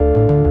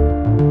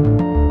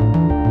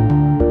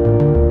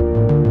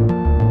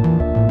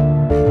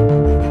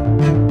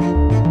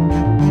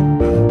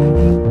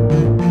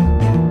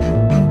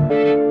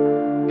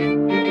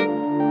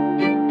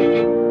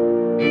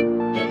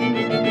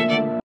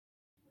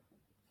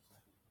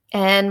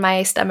And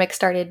my stomach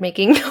started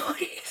making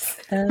noise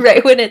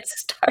right when it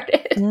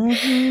started.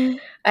 Mm-hmm.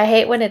 I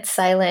hate when it's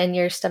silent and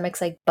your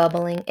stomach's like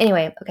bubbling.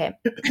 Anyway, okay.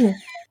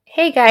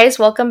 Hey guys,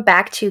 welcome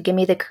back to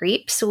Gimme the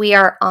Creeps. We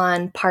are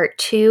on part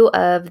 2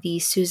 of the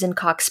Susan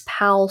Cox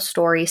Powell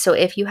story. So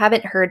if you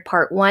haven't heard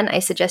part 1, I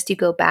suggest you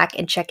go back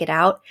and check it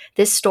out.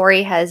 This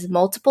story has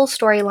multiple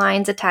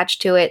storylines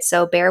attached to it,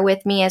 so bear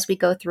with me as we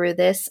go through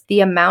this.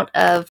 The amount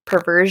of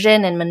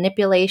perversion and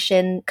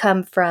manipulation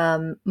come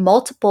from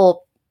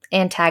multiple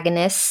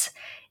antagonists,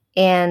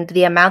 and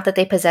the amount that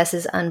they possess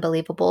is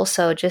unbelievable.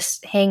 So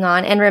just hang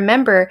on. And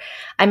remember,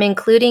 I'm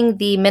including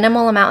the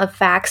minimal amount of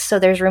facts, so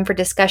there's room for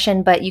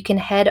discussion, but you can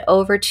head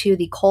over to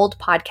the Cold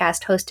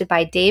podcast hosted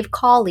by Dave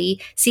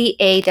Cawley,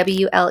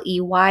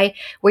 Cawley,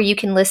 where you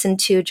can listen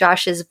to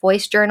Josh's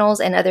voice journals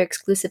and other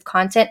exclusive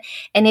content.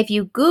 And if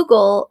you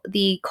Google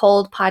the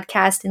Cold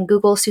podcast and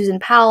Google Susan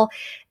Powell,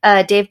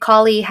 Dave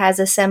Cawley has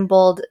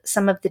assembled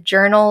some of the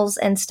journals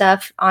and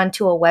stuff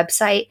onto a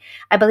website.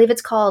 I believe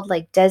it's called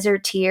like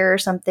Deserteer or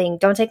something.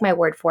 Don't take my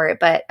word for it,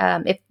 but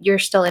if you're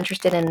still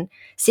interested in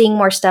seeing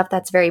more stuff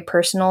that's very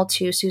personal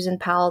to Susan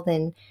Powell,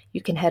 then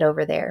you can head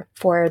over there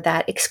for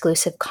that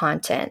exclusive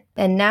content.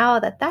 And now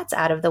that that's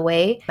out of the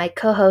way, my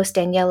co-host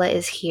Daniela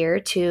is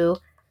here to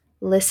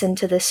listen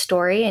to this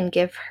story and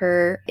give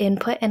her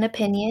input and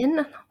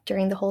opinion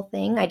during the whole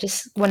thing. I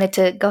just wanted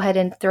to go ahead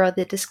and throw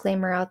the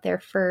disclaimer out there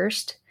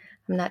first.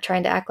 I'm not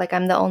trying to act like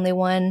I'm the only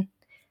one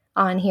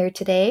on here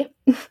today.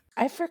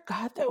 I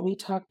forgot that we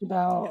talked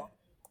about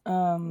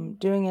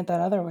doing it that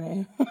other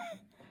way.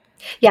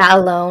 Yeah,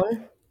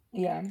 alone.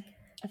 Yeah,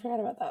 I forgot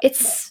about that.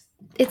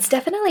 It's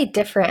definitely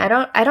different.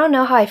 I don't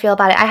know how I feel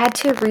about it. I had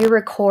to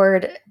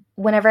re-record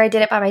whenever I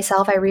did it by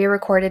myself. I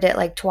re-recorded it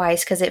like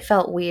twice because it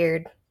felt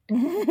weird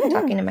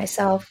talking to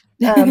myself.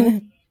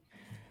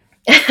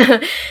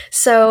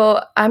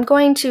 So I'm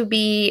going to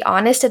be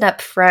honest and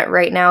upfront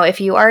right now. If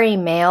you are a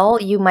male,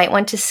 you might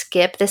want to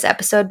skip this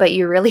episode, but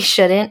you really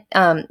shouldn't.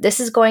 This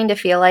is going to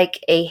feel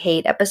like a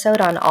hate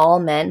episode on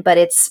all men, but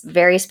it's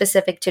very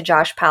specific to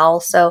Josh Powell.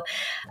 So,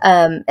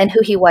 and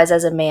who he was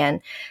as a man.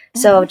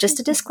 So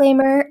just a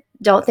disclaimer.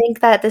 Don't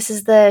think that this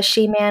is the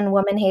she-man,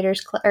 woman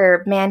haters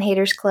or man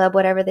haters club,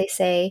 whatever they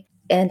say.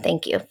 And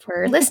thank you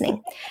for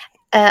listening.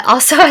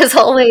 Also, as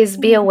always,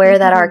 be aware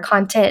that our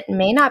content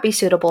may not be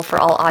suitable for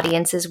all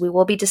audiences. We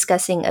will be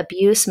discussing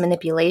abuse,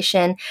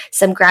 manipulation.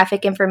 Some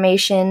graphic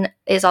information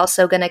is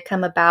also going to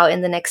come about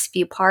in the next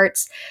few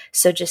parts,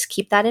 so just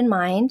keep that in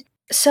mind.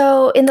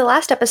 So, in the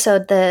last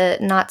episode, the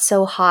not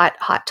so hot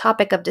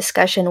topic of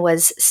discussion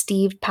was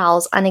Steve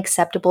Powell's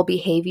unacceptable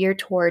behavior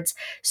towards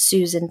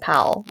Susan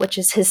Powell, which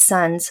is his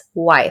son's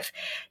wife.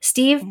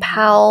 Steve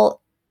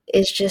Powell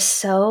is just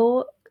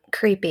so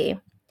creepy.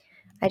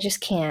 I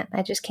just can't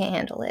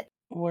handle it.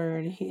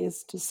 Word, he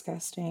is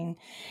disgusting.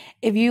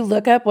 If you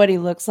look up what he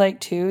looks like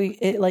too,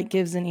 it like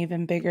gives an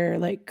even bigger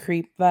like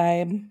creep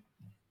vibe.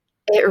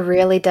 It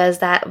really does.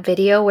 That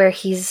video where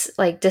he's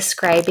like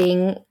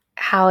describing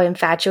how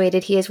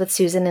infatuated he is with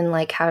Susan and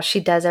like how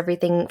she does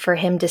everything for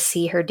him to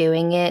see her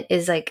doing it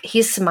is like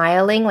he's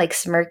smiling, like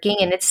smirking,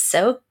 and it's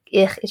so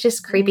it's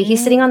just creepy.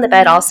 He's sitting on the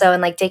bed also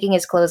and like taking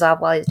his clothes off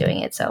while he's doing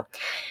it. So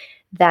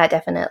that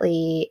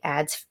definitely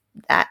adds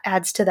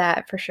to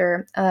that for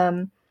sure.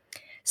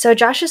 So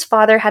Josh's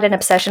father had an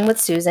obsession with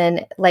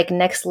Susan, like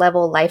next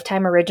level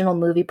Lifetime original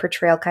movie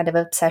portrayal kind of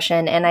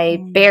obsession, and I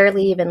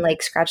barely even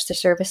like scratched the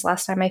surface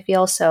last time, I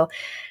feel. So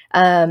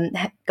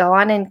go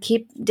on and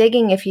keep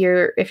digging if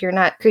you're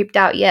not creeped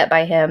out yet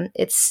by him.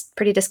 It's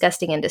pretty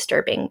disgusting and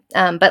disturbing.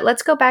 But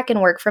let's go back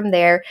and work from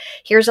there.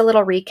 Here's a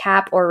little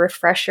recap or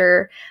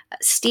refresher.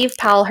 Steve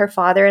Powell, her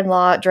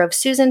father-in-law, drove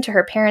Susan to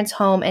her parents'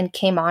 home and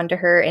came on to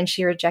her, and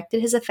she rejected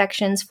his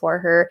affections for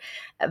her,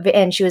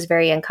 and she was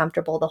very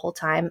uncomfortable the whole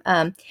time.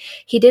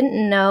 He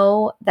didn't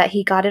know that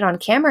he got it on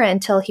camera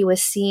until he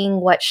was seeing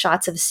what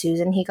shots of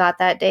Susan he got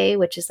that day,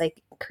 which is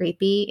like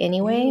creepy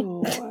anyway.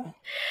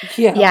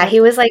 Yeah, he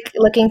was like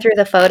looking through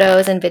the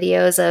photos and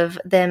videos of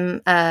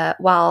them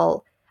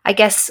while I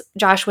guess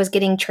Josh was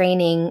getting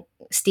training.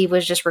 Steve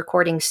was just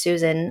recording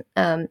Susan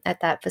at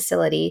that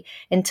facility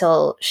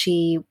until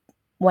she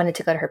wanted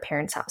to go to her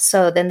parents' house.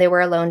 So then they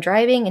were alone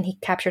driving and he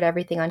captured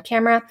everything on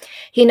camera.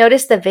 He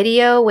noticed the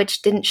video,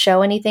 which didn't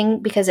show anything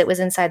because it was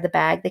inside the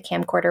bag, the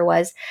camcorder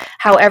was.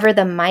 However,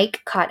 the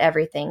mic caught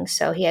everything.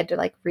 So he had to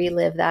like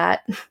relive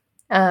that.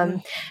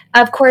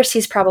 Of course,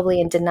 he's probably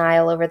in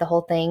denial over the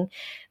whole thing.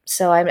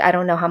 So I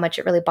don't know how much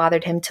it really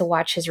bothered him to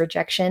watch his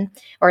rejection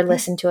or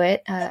listen to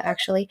it,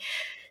 actually.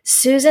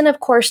 Susan,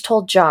 of course,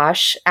 told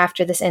Josh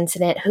after this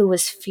incident, who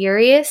was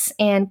furious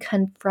and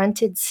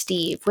confronted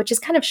Steve, which is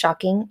kind of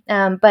shocking,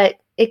 but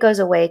it goes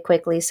away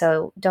quickly,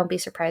 so don't be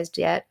surprised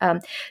yet.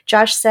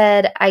 Josh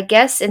said, I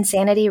guess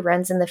insanity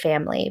runs in the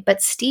family,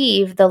 but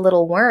Steve, the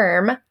little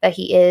worm that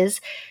he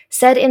is,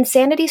 said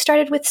insanity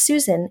started with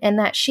Susan and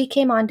that she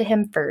came on to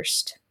him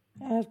first.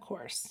 Of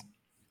course.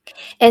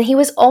 And he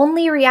was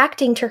only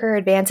reacting to her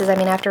advances. I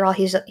mean, after all,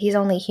 he's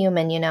only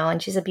human, you know,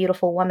 and she's a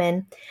beautiful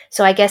woman.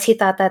 So I guess he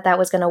thought that that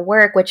was going to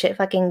work, which it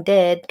fucking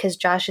did, because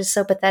Josh is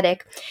so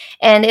pathetic.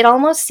 And he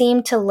almost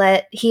seemed to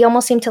let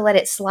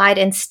it slide.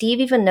 And Steve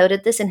even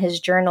noted this in his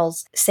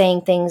journals,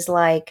 saying things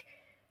like,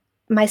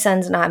 my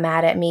son's not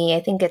mad at me.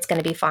 I think it's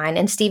going to be fine.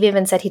 And Steve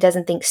even said he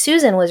doesn't think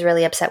Susan was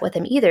really upset with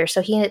him either.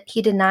 So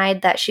he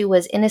denied that she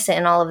was innocent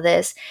in all of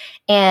this.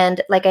 And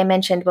like I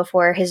mentioned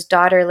before, his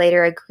daughter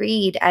later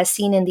agreed, as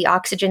seen in the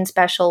Oxygen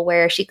special,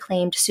 where she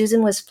claimed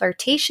Susan was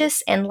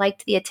flirtatious and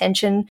liked the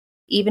attention,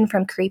 even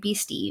from creepy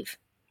Steve.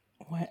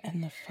 What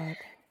in the fuck?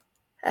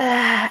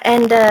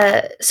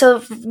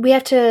 So we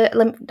have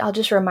to, I'll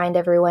just remind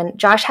everyone,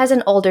 Josh has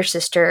an older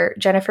sister,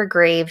 Jennifer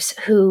Graves,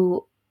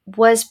 who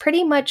was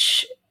pretty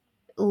much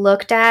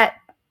looked at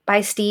by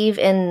Steve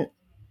in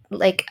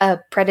like a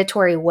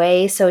predatory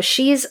way. So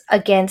she's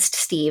against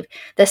Steve.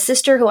 The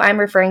sister who I'm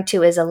referring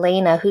to is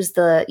Elena, who's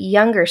the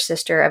younger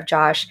sister of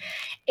Josh.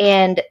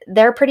 And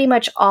they're pretty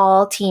much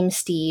all Team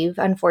Steve.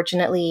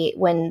 Unfortunately,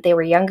 when they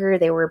were younger,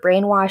 they were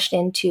brainwashed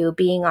into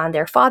being on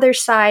their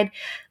father's side,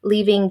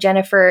 leaving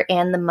Jennifer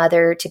and the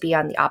mother to be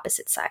on the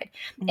opposite side.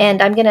 Mm-hmm.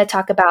 And I'm going to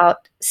talk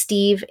about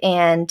Steve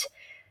and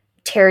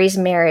Terry's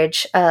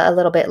marriage a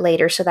little bit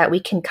later, so that we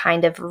can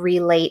kind of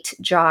relate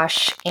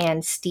Josh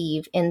and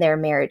Steve in their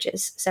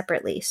marriages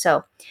separately.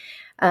 So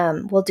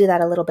we'll do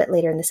that a little bit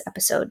later in this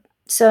episode.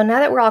 So now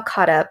that we're all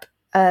caught up,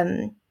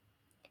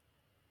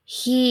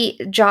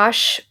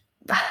 Josh,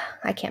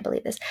 I can't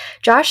believe this.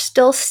 Josh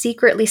still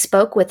secretly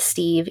spoke with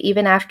Steve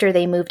even after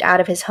they moved out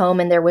of his home,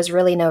 and there was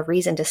really no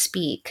reason to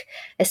speak,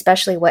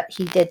 especially what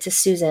he did to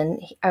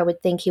Susan. I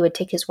would think he would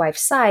take his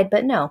wife's side,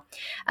 but no.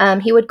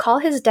 He would call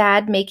his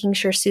dad, making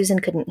sure Susan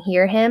couldn't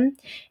hear him,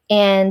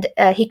 and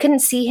he couldn't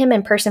see him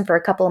in person for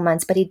a couple of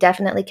months, but he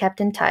definitely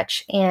kept in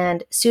touch.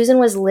 And Susan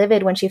was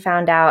livid when she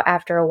found out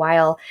after a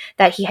while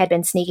that he had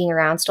been sneaking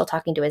around, still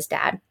talking to his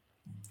dad.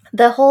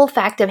 The whole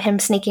fact of him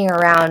sneaking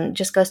around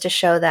just goes to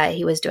show that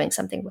he was doing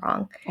something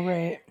wrong.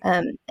 Right.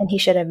 And he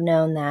should have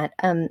known that.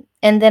 And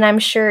then I'm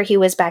sure he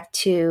was back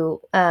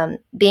to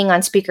being on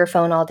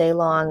speakerphone all day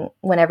long.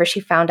 Whenever she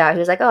found out, he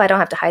was like, oh, I don't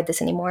have to hide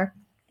this anymore.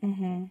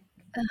 Mm-hmm.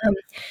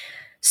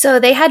 So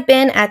they had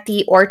been at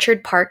the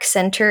Orchard Park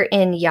Center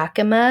in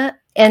Yakima,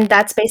 and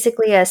that's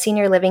basically a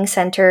senior living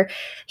center.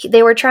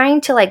 They were trying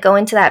to like go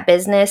into that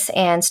business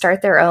and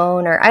start their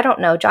own, or I don't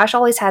know. Josh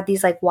always had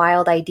these like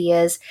wild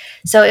ideas.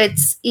 So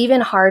it's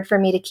even hard for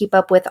me to keep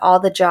up with all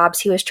the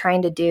jobs he was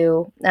trying to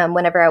do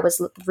whenever I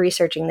was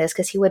researching this,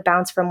 because he would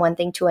bounce from one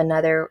thing to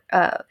another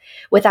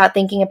without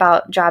thinking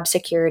about job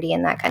security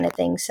and that kind of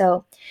thing.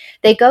 So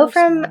they go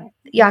from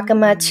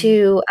Yakima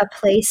to a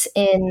place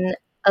in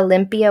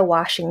Olympia,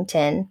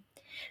 Washington.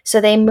 So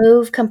they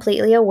move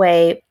completely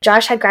away.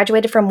 Josh had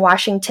graduated from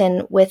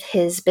Washington with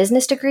his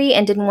business degree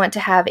and didn't want to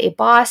have a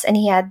boss. And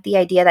he had the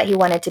idea that he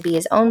wanted to be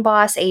his own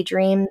boss, a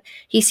dream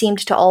he seemed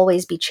to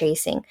always be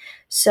chasing.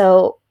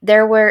 So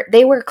they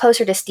were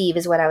closer to Steve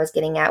is what I was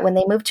getting at. When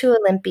they moved to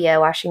Olympia,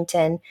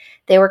 Washington,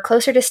 they were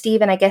closer to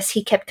Steve. And I guess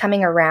he kept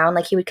coming around,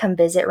 like he would come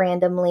visit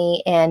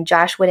randomly. And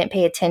Josh wouldn't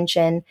pay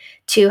attention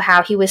to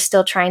how he was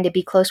still trying to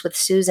be close with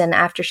Susan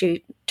after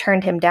she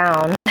turned him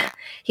down.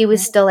 He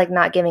was still like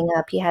not giving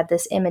up. He had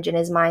this image in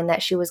his mind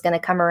that she was going to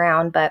come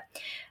around, but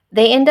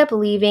they end up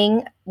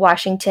leaving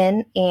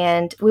Washington,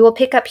 and we will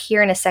pick up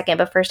here in a second.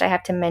 But first I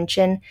have to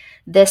mention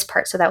this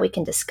part so that we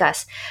can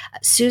discuss.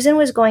 Susan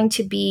was going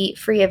to be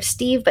free of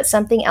Steve, but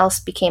something else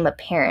became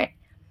apparent.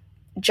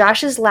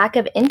 Josh's lack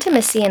of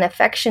intimacy and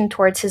affection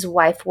towards his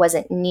wife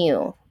wasn't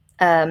new.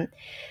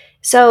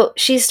 So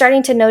she's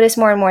starting to notice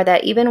more and more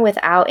that even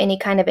without any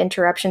kind of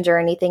interruptions or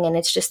anything, and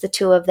it's just the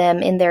two of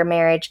them in their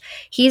marriage,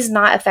 he's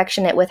not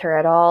affectionate with her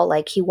at all.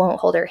 Like he won't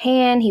hold her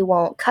hand, he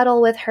won't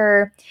cuddle with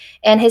her.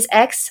 And his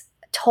ex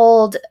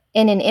told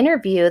in an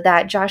interview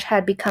that Josh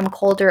had become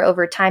colder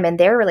over time in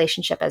their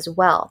relationship as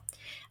well.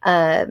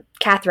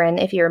 Catherine,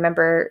 if you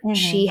remember,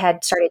 she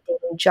had started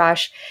dating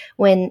Josh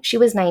when she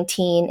was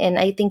 19, and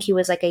I think he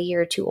was like a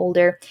year or two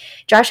older.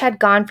 Josh had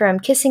gone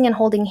from kissing and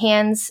holding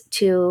hands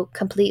to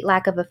complete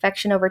lack of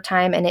affection over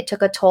time, and it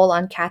took a toll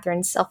on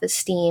Catherine's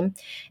self-esteem.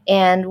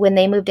 And when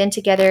they moved in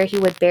together, he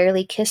would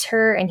barely kiss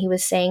her, and he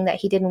was saying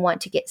that he didn't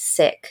want to get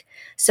sick.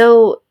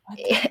 So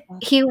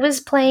he was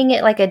playing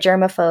it like a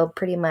germaphobe,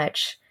 pretty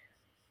much,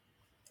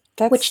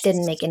 which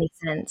didn't make any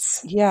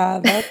sense. Yeah,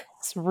 that's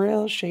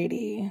real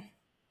shady.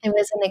 It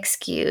was an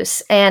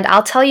excuse. And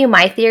I'll tell you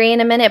my theory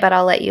in a minute, but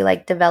I'll let you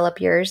like develop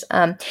yours.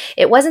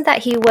 It wasn't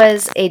that he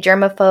was a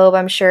germaphobe,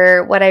 I'm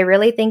sure. What I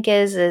really think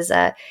is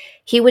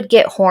he would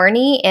get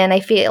horny, and I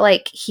feel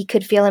like he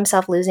could feel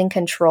himself losing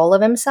control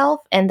of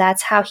himself. And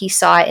that's how he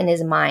saw it in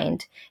his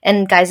mind.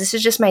 And guys, this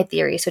is just my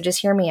theory, so just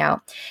hear me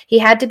out. He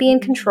had to be in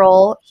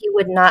control. He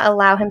would not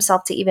allow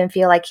himself to even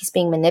feel like he's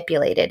being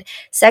manipulated.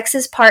 Sex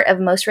is part of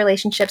most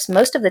relationships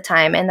most of the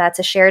time, and that's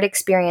a shared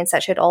experience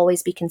that should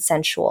always be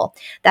consensual.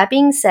 That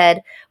being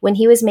said, when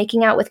he was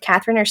making out with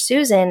Catherine or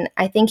Susan,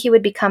 I think he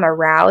would become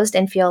aroused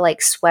and feel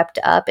like swept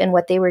up in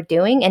what they were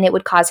doing, and it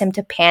would cause him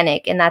to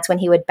panic. And that's when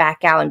he would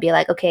back out and be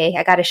like, okay,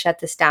 I got to shut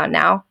this down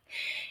now.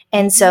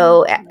 And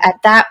so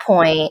at that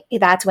point,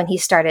 that's when he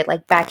started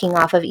like backing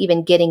off of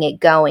even getting it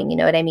going. You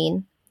know what I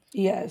mean?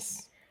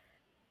 Yes.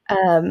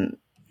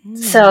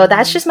 So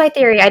that's just my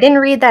theory. I didn't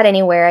read that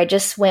anywhere. I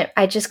just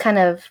kind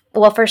of,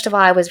 well, first of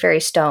all, I was very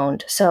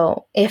stoned.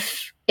 So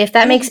if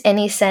that makes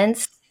any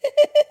sense,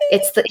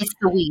 it's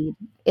the weed.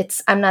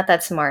 I'm not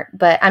that smart,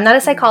 but I'm not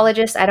a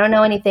psychologist. I don't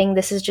know anything.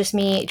 This is just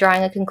me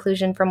drawing a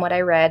conclusion from what I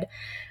read.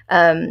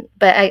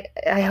 But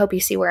I hope you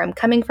see where I'm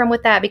coming from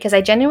with that, because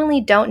I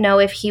genuinely don't know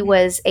if he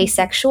was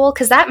asexual,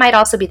 because that might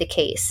also be the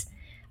case.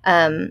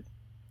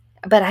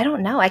 But I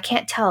don't know. I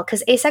can't tell,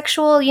 because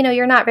asexual,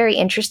 you're not very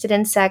interested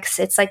in sex.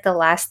 It's like the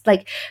last,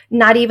 like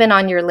not even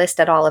on your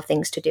list at all of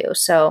things to do.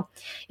 So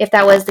if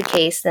that was the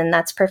case, then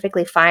that's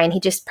perfectly fine.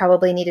 He just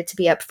probably needed to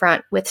be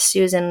upfront with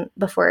Susan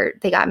before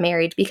they got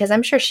married, because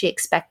I'm sure she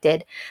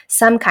expected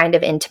some kind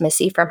of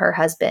intimacy from her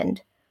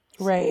husband.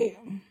 Right.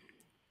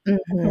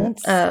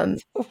 Mm-hmm.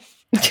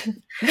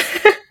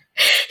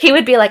 He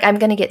would be like, I'm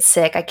going to get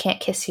sick. I can't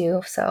kiss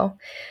you. So,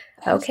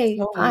 okay,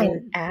 so fine,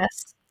 weird.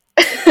 Ass.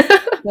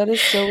 That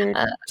is so weird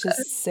to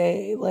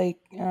say. Like,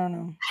 I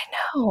don't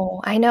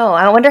know. I know.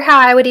 I wonder how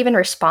I would even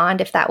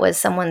respond if that was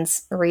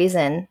someone's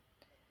reason.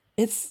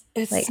 It's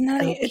like,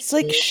 not. It's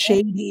like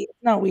shady.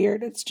 It's not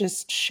weird. It's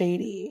just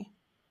shady.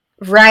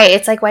 Right.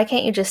 It's like, why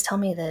can't you just tell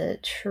me the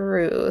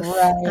truth?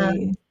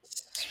 Right.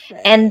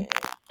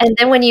 And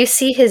then when you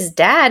see his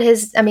dad,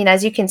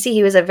 as you can see,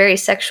 he was a very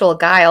sexual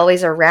guy,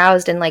 always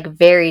aroused and like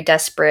very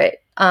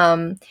desperate.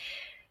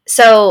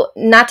 So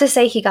not to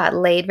say he got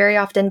laid very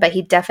often, but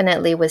he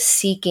definitely was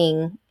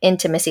seeking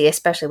intimacy,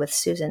 especially with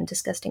Susan,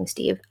 disgusting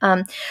Steve.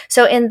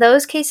 So in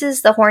those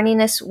cases, the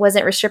horniness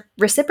wasn't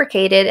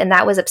reciprocated, and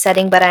that was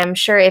upsetting. But I'm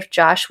sure if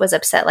Josh was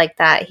upset like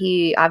that,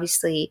 he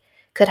obviously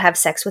could have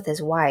sex with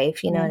his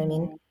wife. You know what I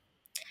mean?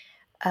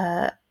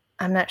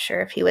 I'm not sure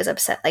if he was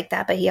upset like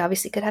that, but he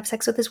obviously could have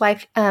sex with his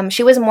wife.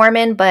 She was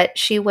Mormon, but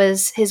she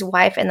was his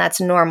wife, and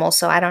that's normal.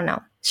 So I don't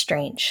know.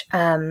 Strange.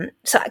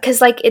 So because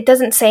like it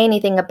doesn't say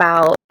anything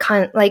about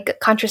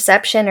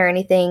contraception or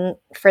anything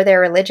for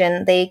their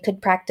religion. They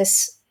could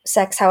practice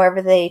sex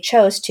however they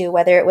chose to,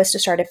 whether it was to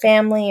start a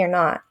family or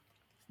not.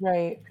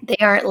 Right. They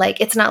aren't like,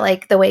 it's not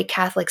like the way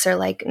Catholics are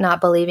like not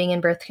believing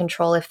in birth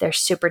control if they're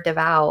super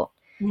devout.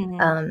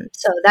 Mm-hmm.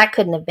 So that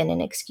couldn't have been an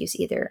excuse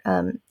either.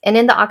 And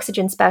in the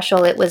Oxygen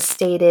special, it was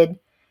stated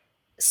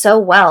so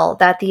well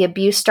that the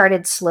abuse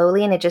started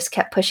slowly and it just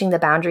kept pushing the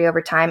boundary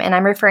over time. And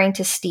I'm referring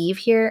to Steve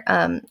here.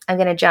 I'm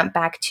going to jump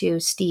back to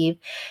Steve.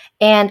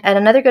 And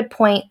another good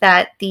point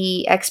that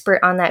the expert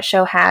on that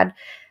show had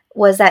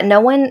was that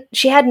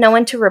she had no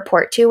one to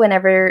report to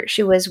whenever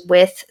she was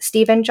with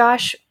Steve and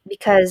Josh,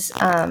 because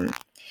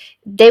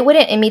they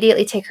wouldn't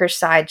immediately take her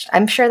side.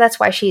 I'm sure that's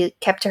why she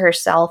kept to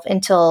herself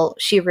until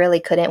she really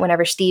couldn't,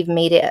 whenever Steve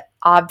made it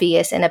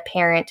obvious and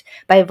apparent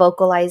by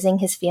vocalizing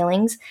his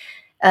feelings.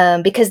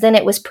 Because then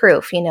it was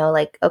proof,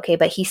 like, okay,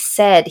 but he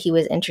said he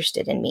was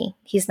interested in me.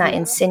 He's not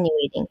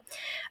insinuating.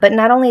 But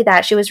not only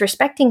that, she was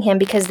respecting him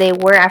because they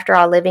were, after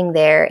all, living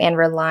there and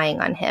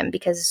relying on him,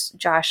 because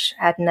Josh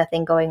had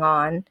nothing going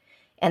on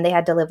and they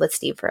had to live with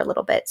Steve for a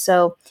little bit.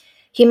 So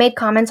he made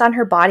comments on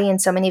her body in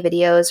so many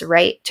videos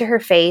right to her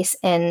face,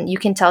 and you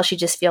can tell she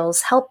just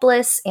feels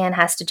helpless and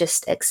has to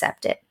just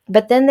accept it.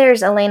 But then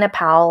there's Elena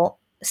Powell,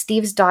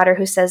 Steve's daughter,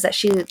 who says that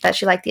she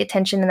liked the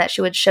attention and that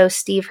she would show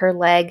Steve her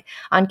leg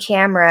on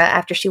camera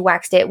after she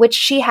waxed it, which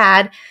she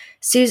had.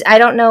 I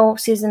don't know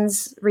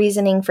Susan's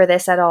reasoning for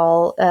this at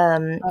all. Oh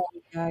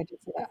my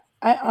God.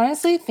 I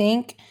honestly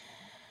think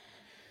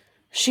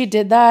she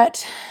did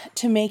that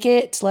to make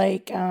it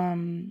like,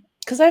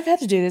 because I've had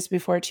to do this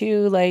before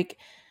too, like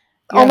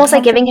almost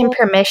like giving him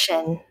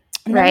permission,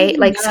 right?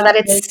 Like so that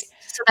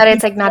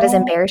it's like not as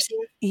embarrassing.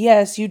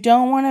 Yes, you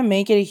don't want to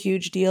make it a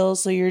huge deal,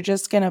 so you're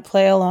just gonna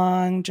play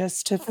along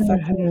just to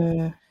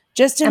fucking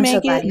just to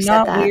make it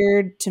not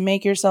weird, to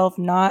make yourself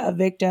not a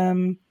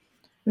victim.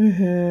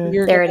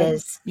 It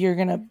is.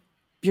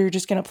 You're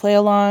just gonna play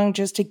along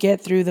just to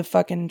get through the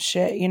fucking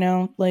shit,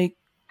 like.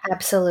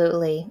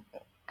 Absolutely,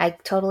 I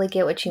totally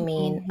get what you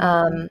mean.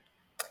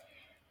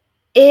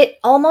 It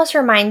almost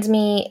reminds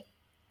me,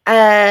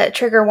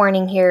 trigger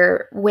warning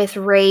here, with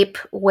rape,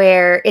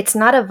 where it's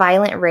not a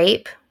violent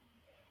rape.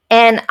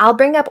 And I'll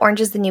bring up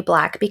Orange is the New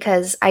Black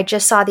because I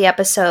just saw the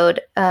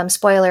episode,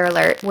 spoiler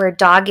alert, where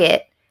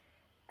Doggett,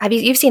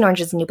 you've seen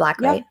Orange is the New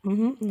Black, right?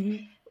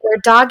 Where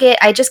Doggett,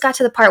 I just got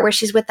to the part where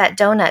she's with that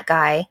donut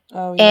guy.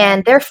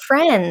 And they're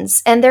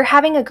friends and they're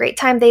having a great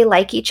time. They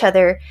like each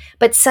other.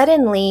 But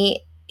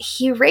suddenly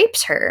he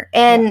rapes her,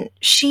 Yeah. and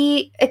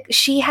she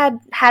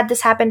had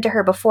this happen to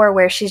her before,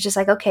 where she's just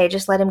like, okay,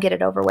 just let him get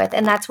it over with.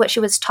 And that's what she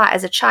was taught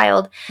as a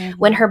child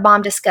when her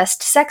mom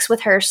discussed sex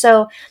with her.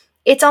 So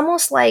it's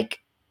almost like,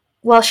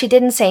 well, she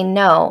didn't say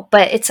no,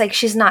 but it's like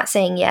she's not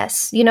saying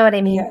yes, you know what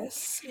I mean?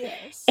 Yes.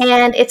 Yes.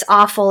 And it's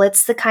awful.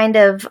 It's the kind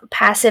of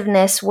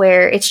passiveness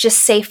where it's just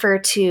safer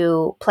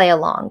to play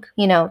along,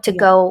 you know, to Yeah.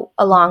 go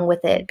along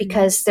with it,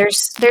 because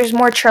there's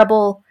more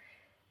trouble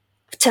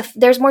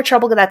there's more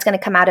trouble that's going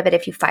to come out of it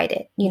if you fight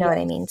it. You know what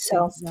I mean? Yes.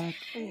 So,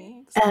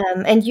 Exactly.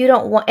 and you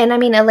don't want, and I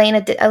mean,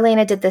 Elena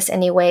did this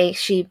anyway.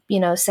 She, you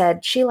know,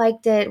 said she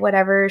liked it,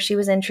 whatever. She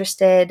was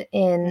interested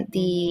in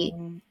the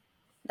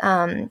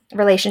Mhm.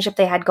 relationship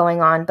they had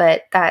going on,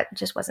 but that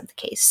just wasn't the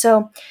case.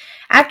 So,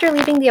 after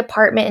leaving the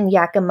apartment in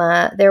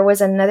Yakima, there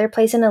was another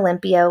place in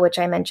Olympia, which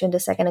I mentioned a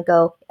second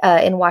ago,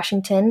 in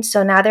Washington.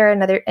 So now they're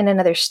in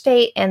another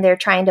state, and they're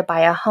trying to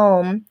buy a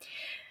home.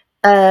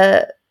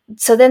 Uh,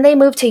 so then they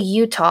moved to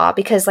Utah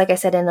because, like I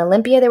said, in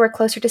Olympia, they were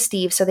closer to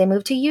Steve. So they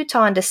moved to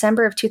Utah in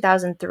December of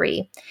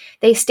 2003.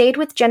 They stayed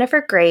with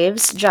Jennifer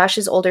Graves,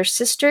 Josh's older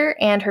sister,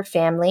 and her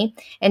family.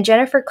 And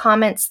Jennifer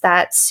comments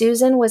that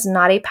Susan was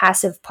not a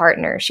passive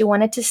partner. She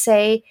wanted to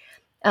say,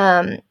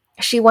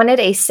 she wanted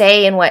a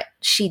say in what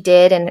she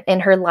did and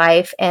in her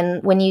life.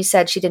 And when you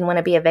said she didn't want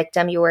to be a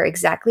victim, you were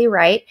exactly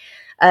right.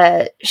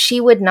 She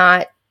would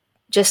not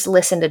just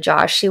listen to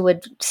Josh. She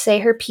would say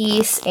her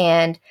piece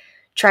and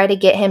try to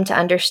get him to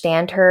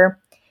understand her.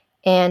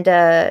 And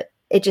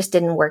it just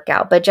didn't work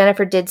out. But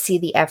Jennifer did see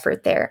the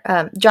effort there.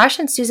 Josh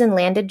and Susan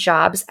landed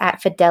jobs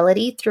at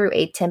Fidelity through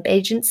a temp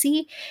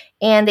agency,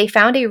 and they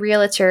found a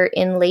realtor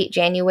in late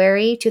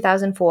January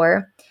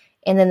 2004.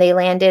 And then they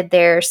landed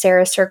their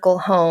Sarah Circle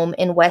home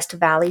in West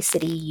Valley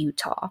City,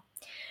 Utah.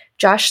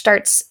 Josh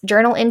starts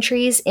journal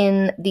entries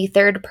in the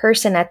third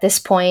person at this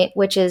point,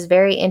 which is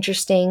very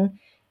interesting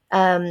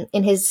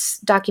in his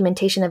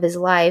documentation of his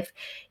life.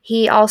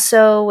 He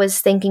also was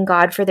thanking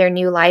God for their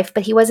new life,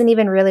 but he wasn't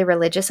even really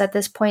religious at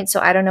this point, so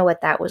I don't know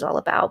what that was all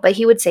about. But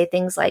he would say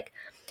things like,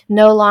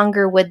 no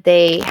longer would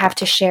they have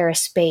to share a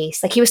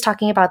space. Like he was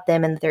talking about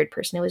them in the third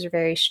person. It was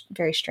very,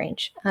 very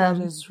strange. That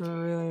is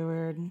really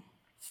weird.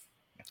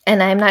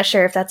 And I'm not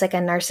sure if that's like a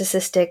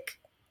narcissistic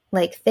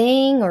like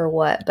thing or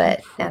what, I'm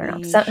but I don't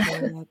know. pretty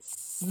sure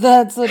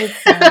that's what it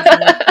sounds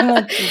like. That's exactly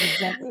what it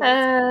sounds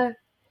like.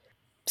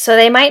 So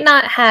they might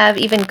not have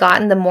even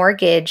gotten the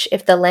mortgage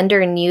if the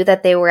lender knew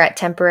that they were at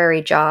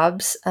temporary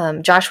jobs.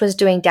 Josh was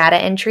doing data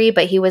entry,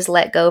 but he was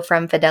let go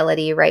from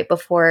Fidelity right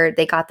before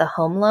they got the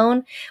home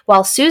loan,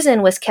 while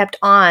Susan was kept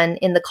on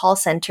in the call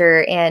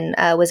center and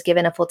was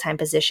given a full-time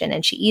position,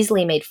 and she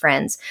easily made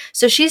friends.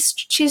 So she's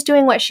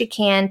doing what she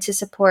can to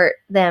support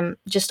them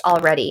just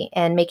already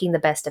and making the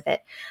best of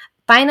it.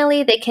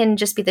 Finally, they can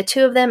just be the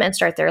two of them and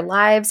start their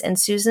lives, and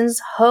Susan's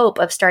hope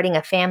of starting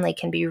a family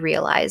can be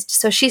realized.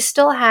 So she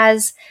still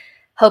has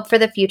hope for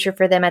the future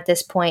for them at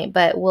this point,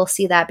 but we'll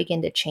see that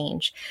begin to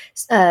change.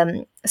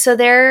 So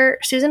there,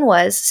 Susan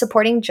was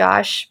supporting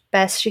Josh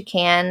best she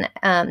can.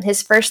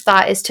 His first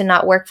thought is to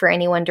not work for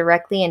anyone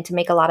directly and to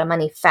make a lot of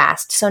money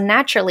fast. So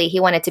naturally, he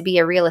wanted to be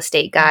a real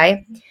estate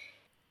guy,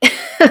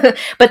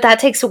 but that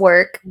takes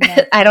work.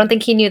 I don't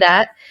think he knew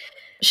that.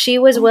 She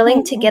was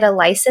willing to get a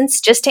license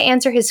just to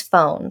answer his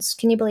phones.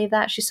 Can you believe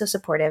that? She's so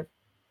supportive.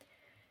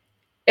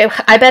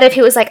 I bet if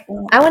he was like,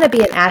 I want to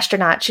be an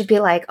astronaut, she'd be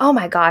like, oh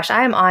my gosh,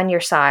 I am on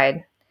your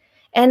side.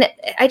 And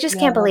I just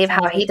Yeah, can't that believe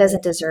how sounds he like doesn't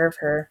it. deserve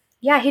her.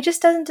 Yeah, he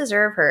just doesn't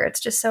deserve her. It's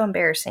just so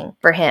embarrassing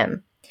for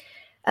him.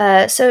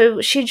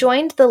 So she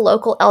joined the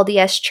local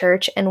LDS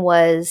church and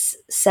was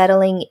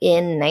settling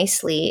in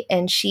nicely.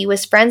 And she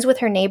was friends with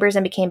her neighbors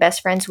and became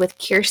best friends with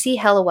Kiersey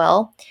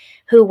Hellewell,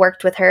 who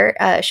worked with her.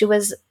 She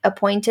was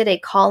appointed a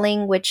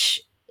calling,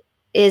 which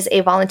is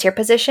a volunteer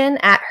position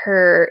at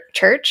her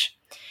church.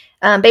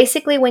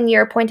 Basically, when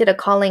you're appointed a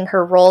calling,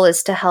 her role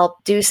is to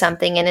help do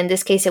something. And in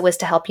this case, it was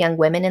to help young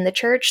women in the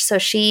church. So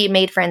she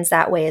made friends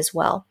that way as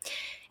well.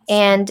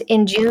 And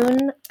in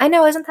June, I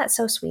know, isn't that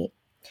so sweet?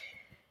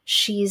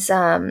 She's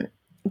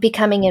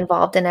becoming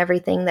involved in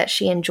everything that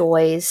she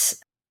enjoys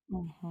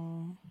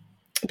Mm-hmm.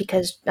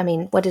 because, I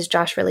mean, what is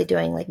Josh really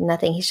doing? Like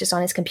nothing. He's just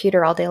on his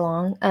computer all day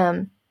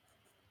long.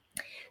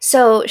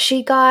 So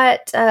she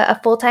got a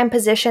full time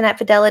position at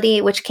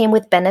Fidelity, which came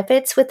with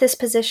benefits with this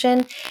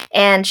position,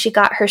 and she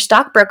got her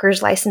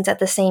stockbroker's license at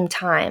the same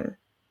time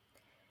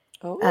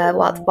Oh,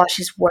 while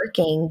she's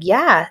working.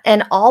 Yeah,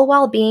 and all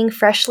while being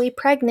freshly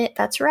pregnant.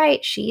 That's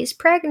right, she's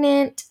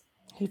pregnant.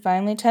 he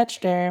finally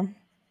touched her.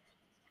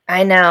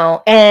 I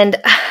know, and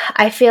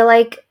I feel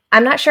like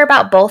I'm not sure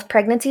about both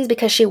pregnancies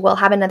because she will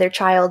have another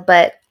child,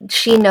 but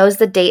she knows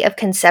the date of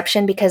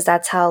conception because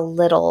that's how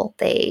little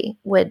they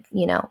would,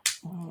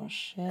 Oh Uh,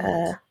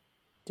 shit!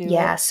 Do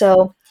yeah, it.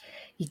 so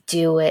you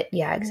do it.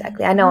 Yeah,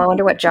 exactly. I know. I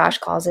wonder what Josh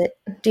calls it.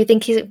 Do you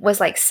think he was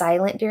like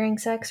silent during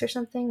sex or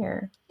something?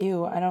 Or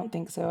Ew, I don't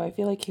think so. I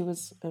feel like he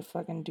was a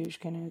fucking douche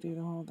canoe through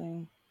the whole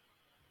thing.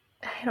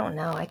 I don't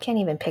know. I can't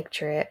even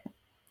picture it.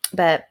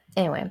 But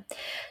anyway,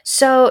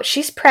 so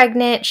she's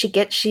pregnant.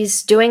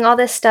 She's doing all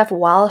this stuff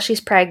while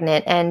she's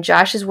pregnant, and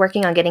Josh is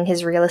working on getting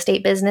his real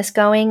estate business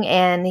going,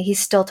 and he's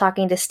still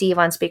talking to Steve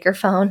on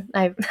speakerphone.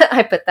 I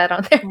I put that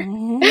on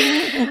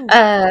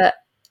there.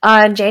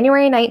 On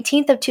January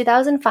 19th of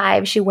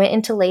 2005, she went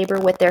into labor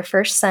with their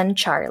first son,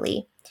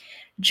 Charlie.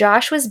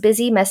 Josh was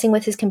busy messing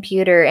with his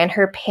computer, and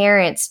her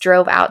parents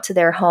drove out to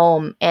their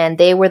home, and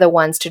they were the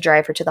ones to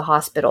drive her to the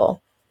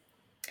hospital.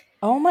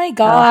 Oh my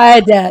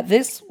God.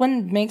 This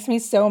one makes me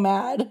so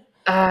mad.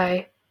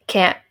 I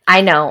can't.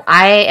 I know.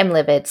 I am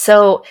livid.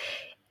 So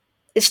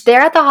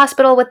they're at the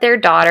hospital with their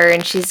daughter,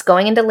 and she's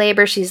going into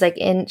labor. She's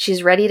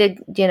she's ready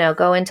to,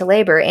 go into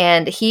labor.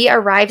 And he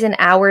arrives an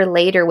hour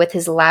later with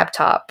his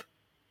laptop.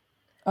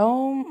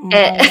 Oh my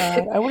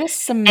God. I would have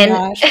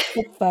smashed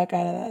the fuck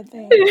out of that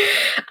thing.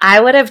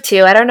 I would have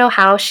too. I don't know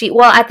how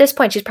well, at this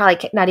point, she's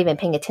probably not even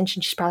paying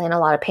attention. She's probably in a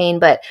lot of pain,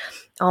 but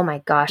oh my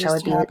gosh, I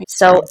would be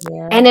so,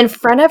 and in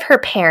front of her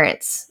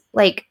parents,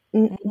 like,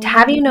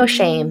 have you no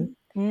shame?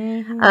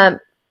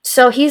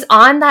 So he's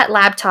on that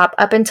laptop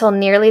up until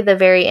nearly the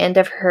very end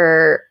of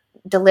her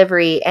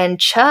delivery, and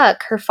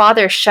Chuck, her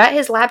father, shut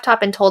his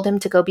laptop and told him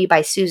to go be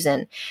by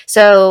Susan.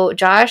 So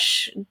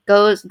Josh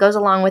goes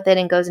along with it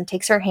and goes and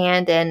takes her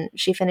hand, and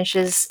she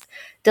finishes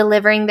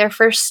delivering their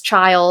first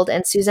child.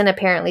 And Susan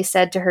apparently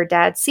said to her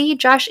dad, "See,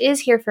 Josh is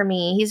here for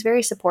me. He's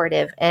very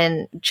supportive."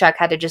 And Chuck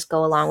had to just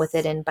go along with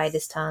it and bite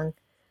his tongue.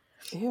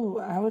 Ew,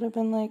 I would have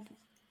been like,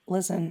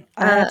 listen,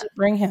 I had to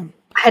bring him.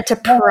 I had to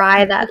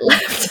pry that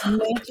laptop.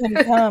 Make him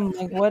come.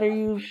 Like, what are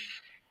you?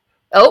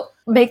 Oh,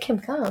 make him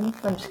come.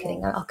 I'm just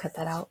kidding. I'll cut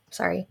that out.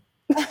 Sorry.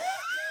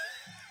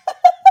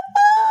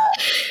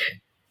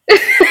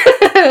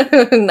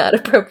 Not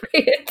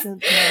appropriate.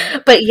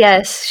 But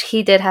yes,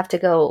 he did have to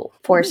go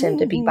force him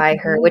to be by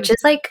her, which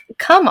is like,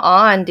 come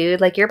on, dude.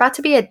 Like, you're about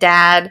to be a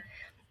dad.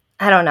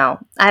 I don't know.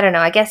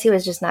 I guess he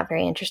was just not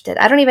very interested.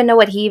 I don't even know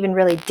what he even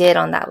really did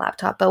on that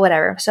laptop, but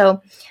whatever.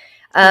 So,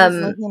 I was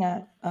looking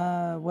at,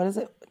 what is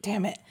it?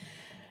 Damn it.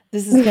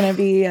 This is going to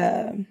be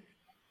a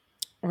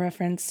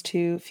reference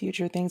to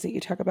future things that you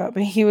talk about,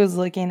 but he was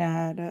looking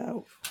at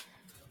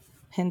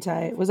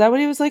hentai. Was that what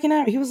he was looking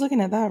at? He was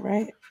looking at that,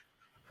 right?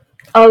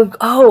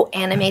 Oh,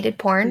 animated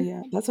porn?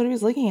 Yeah, that's what he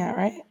was looking at,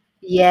 right?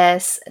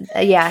 Yes.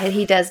 Yeah,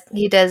 he does.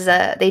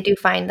 They do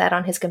find that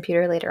on his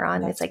computer later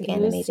on. It's like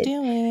animated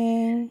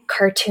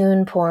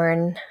cartoon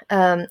porn.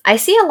 I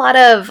see a lot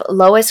of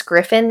Lois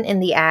Griffin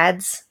in the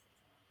ads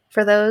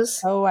for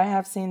those. Oh, I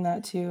have seen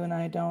that too,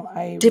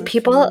 and do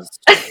people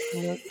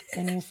look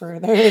any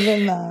further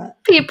than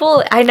that?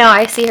 People, I know,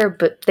 I see her,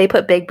 they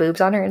put big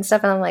boobs on her and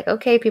stuff, and I'm like,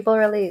 okay, people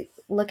really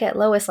look at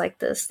Lois like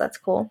this. That's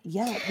cool.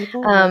 Yeah,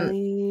 people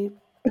really.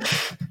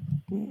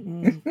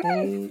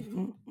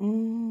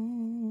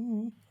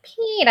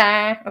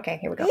 Peter. Okay,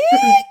 here we go. I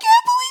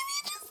can't believe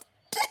you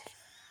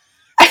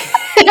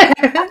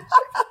just.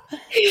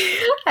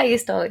 I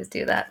used to always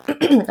do that.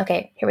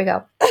 Okay, here we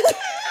go.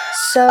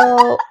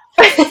 So.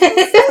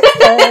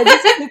 I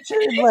just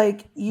pictured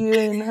like you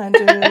and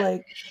Hunter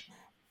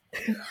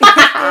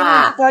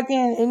like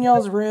in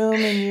y'all's room,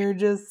 and you're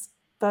just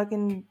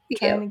fucking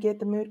trying to get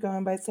the mood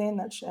going by saying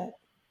that shit.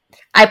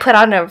 I put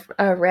on a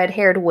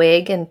red-haired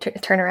wig and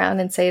turn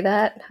around and say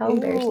that. How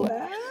embarrassing.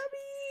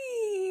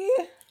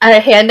 Abby. I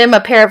hand him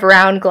a pair of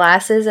round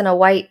glasses and a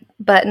white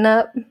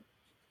button-up.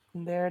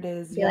 There it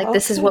is. Be like,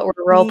 this is what we're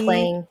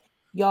role-playing.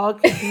 Y'all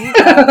could be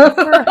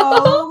for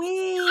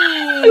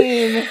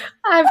Halloween.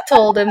 I've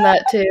told him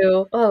that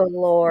too. Oh,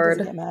 Lord.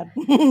 Doesn't get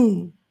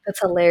mad.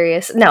 That's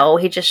hilarious. No,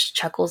 he just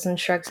chuckles and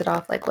shrugs it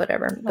off like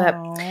whatever. But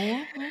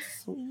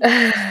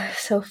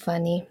so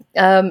funny.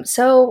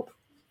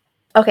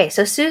 Okay,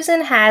 so Susan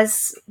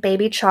has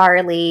baby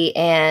Charlie,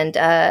 and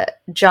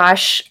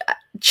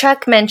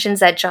Chuck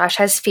mentions that Josh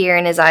has fear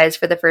in his eyes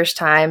for the first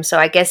time. So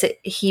I guess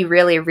he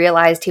really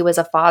realized he was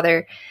a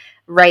father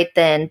right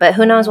then. But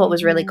who knows what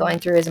was really going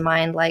through his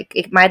mind? Like,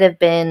 it might have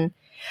been.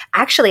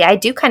 Actually, I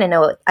do kind of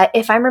know,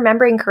 if I'm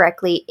remembering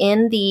correctly,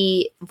 in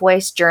the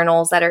voice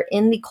journals that are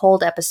in the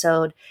cold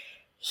episode,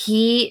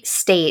 he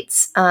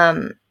states,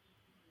 I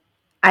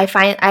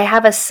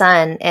have a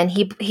son, and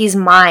he's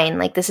mine.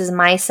 Like, this is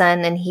my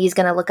son, and he's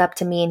going to look up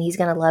to me, and he's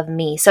going to love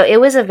me. So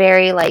it was a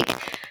very like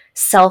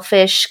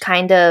selfish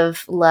kind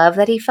of love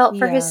that he felt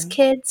for his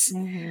kids.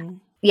 Mm-hmm.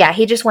 Yeah,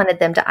 he just wanted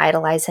them to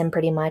idolize him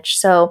pretty much.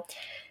 So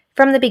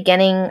from the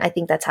beginning, I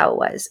think that's how it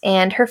was.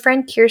 And her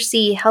friend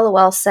Kiersey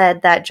Hellowell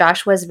said that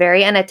Josh was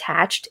very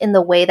unattached in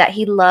the way that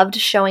he loved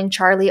showing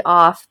Charlie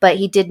off, but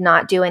he did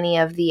not do any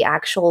of the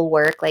actual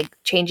work, like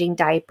changing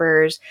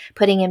diapers,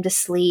 putting him to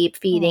sleep,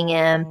 feeding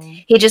him.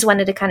 He just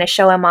wanted to kind of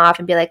show him off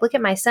and be like, look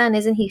at my son,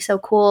 isn't he so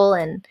cool?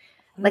 And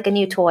like a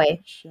new toy.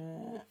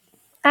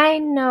 I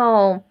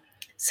know.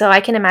 So I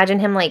can imagine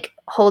him like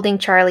holding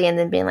Charlie and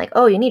then being like,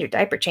 oh, you need your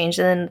diaper changed,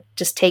 and then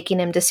just taking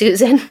him to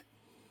Susan.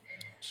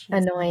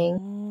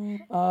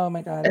 Annoying. Oh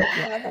my God.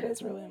 Yeah, that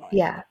is really annoying.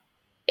 Yeah.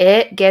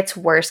 It gets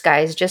worse,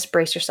 guys. Just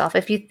brace yourself.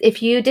 If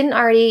you didn't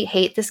already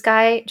hate this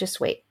guy, just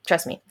wait.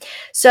 Trust me.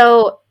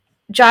 So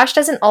Josh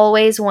doesn't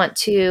always want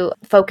to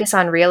focus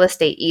on real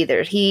estate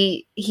either.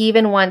 He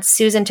even wants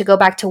Susan to go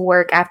back to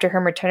work after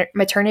her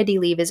maternity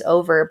leave is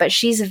over, but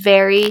she's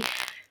very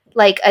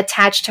like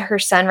attached to her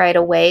son right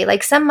away.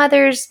 Like some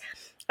mothers,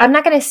 I'm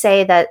not going to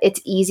say that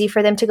it's easy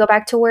for them to go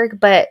back to work,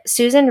 but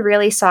Susan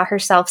really saw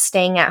herself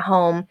staying at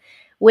home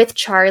with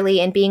Charlie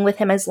and being with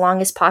him as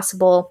long as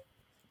possible.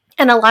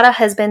 And a lot of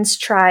husbands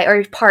try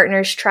or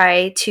partners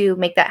try to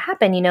make that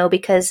happen,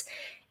 because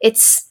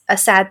it's a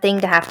sad thing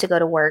to have to go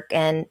to work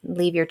and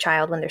leave your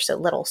child when they're so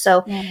little.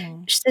 So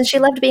since she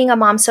loved being a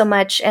mom so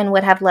much and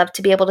would have loved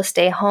to be able to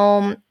stay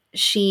home,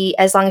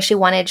 as long as she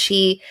wanted,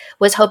 she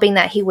was hoping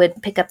that he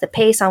would pick up the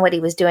pace on what he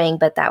was doing,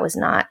 but that was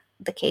not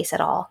the case at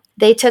all.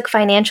 They took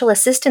financial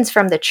assistance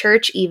from the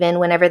church even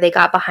whenever they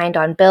got behind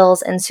on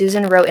bills, and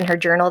Susan wrote in her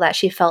journal that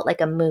she felt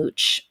like a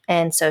mooch,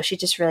 and so she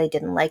just really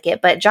didn't like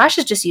it. But Josh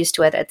is just used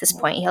to it at this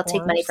point. He'll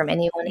take money from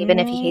anyone, even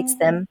if he hates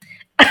them.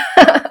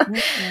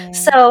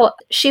 So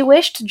she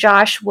wished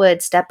Josh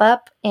would step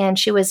up, and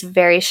she was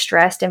very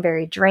stressed and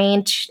very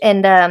drained,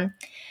 and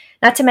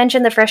not to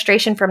mention the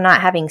frustration from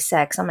not having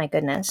sex. Oh my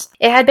goodness.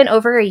 It had been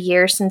over a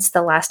year since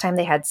the last time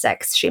they had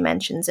sex, she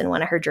mentions in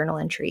one of her journal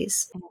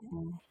entries.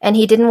 And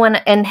he didn't want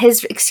to, and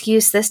his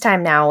excuse this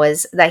time now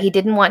was that he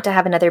didn't want to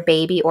have another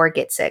baby or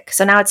get sick.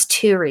 So now it's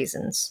 2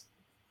 reasons.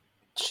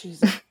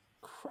 Jesus.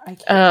 I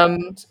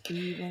can't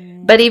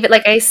even. But even,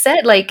 like I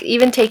said, like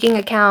even taking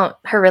account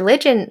her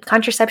religion,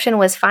 contraception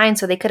was fine,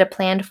 so they could have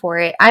planned for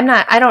it. I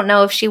don't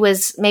know if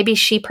maybe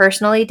she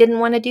personally didn't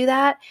want to do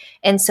that,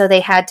 and so they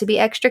had to be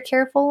extra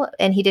careful,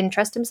 and he didn't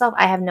trust himself.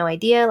 I have no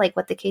idea, like,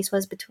 what the case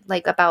was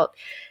about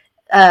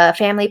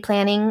family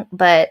planning,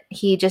 but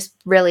he just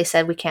really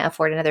said, we can't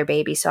afford another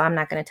baby, so I'm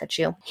not going to touch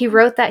you. He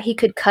wrote that he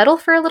could cuddle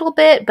for a little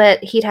bit,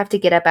 but he'd have to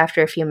get up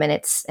after a few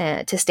minutes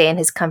to stay in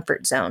his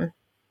comfort zone.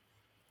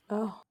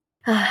 Oh.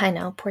 I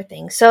know, poor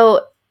thing.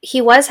 So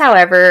he was,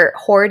 however,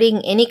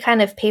 hoarding any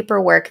kind of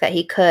paperwork that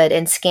he could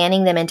and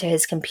scanning them into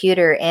his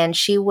computer, and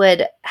she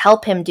would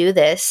help him do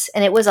this.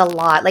 And it was a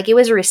lot. Like, it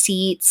was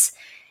receipts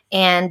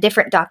and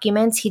different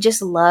documents. He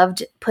just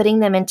loved putting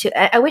them into.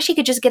 I wish he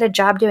could just get a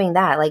job doing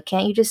that. Like,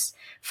 can't you just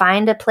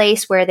find a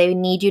place where they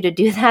need you to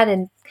do that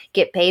and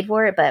get paid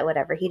for it? But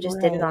whatever. He just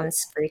did it on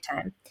his free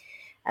time.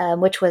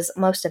 Which was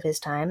most of his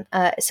time.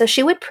 So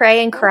she would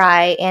pray and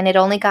cry, and it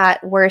only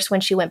got worse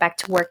when she went back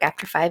to work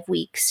after 5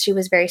 weeks. She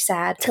was very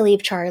sad to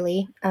leave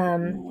Charlie.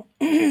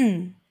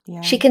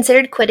 She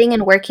considered quitting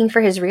and working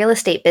for his real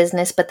estate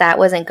business, but that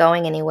wasn't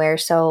going anywhere,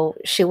 so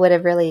she would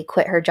have really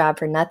quit her job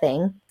for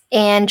nothing.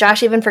 And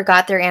Josh even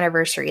forgot their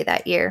anniversary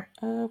that year.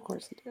 Of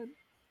course he did.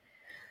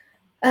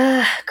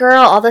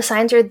 Girl, all the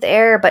signs are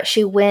there, but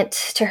she went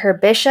to her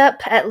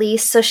bishop at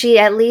least. So she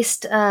at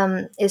least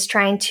is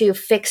trying to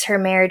fix her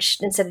marriage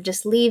instead of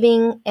just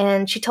leaving.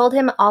 And she told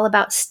him all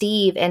about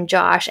Steve and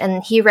Josh,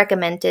 and he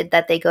recommended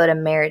that they go to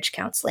marriage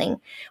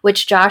counseling,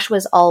 which Josh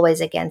was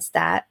always against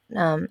that,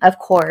 of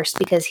course,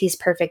 because he's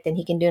perfect and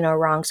he can do no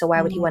wrong. So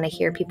why would he want to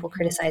hear people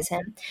criticize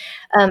him?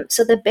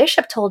 So the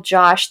bishop told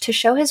Josh to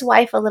show his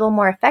wife a little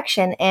more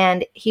affection,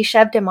 and he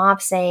shoved him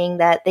off, saying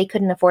that they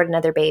couldn't afford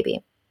another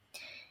baby.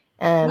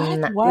 Why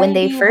do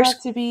you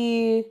have to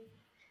be?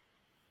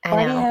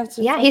 Why do you have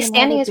to? Yeah, he's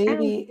standing his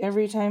baby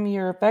every time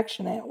you're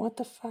affectionate. What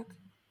the fuck?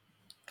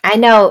 I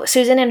know.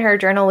 Susan in her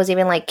journal was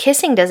even like,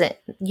 kissing doesn't.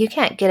 You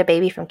can't get a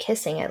baby from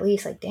kissing. At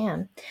least, like,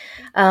 damn.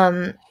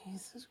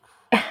 Jesus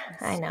Christ.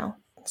 I know.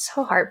 It's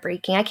so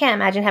heartbreaking. I can't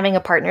imagine having a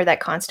partner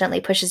that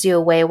constantly pushes you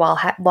away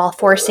while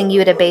forcing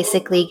you to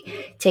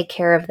basically take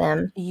care of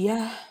them.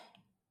 Yeah.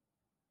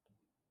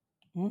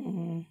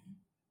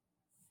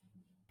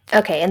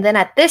 Okay, and then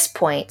at this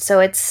point, so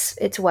it's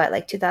what,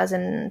 like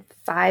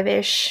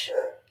 2005-ish?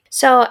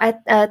 So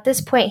at this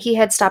point, he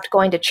had stopped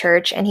going to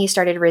church, and he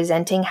started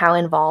resenting how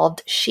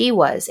involved she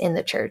was in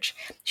the church.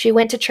 She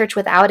went to church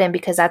without him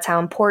because that's how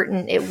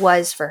important it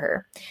was for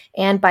her.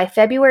 And by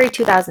February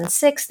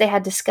 2006, they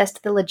had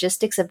discussed the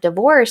logistics of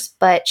divorce,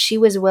 but she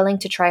was willing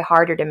to try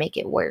harder to make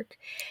it work.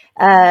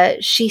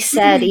 She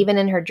said, even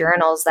in her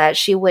journals, that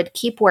she would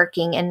keep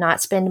working and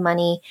not spend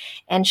money,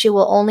 and she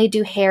will only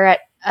do hair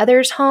at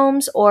others'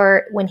 homes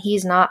or when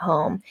he's not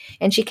home,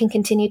 and she can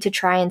continue to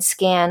try and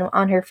scan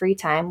on her free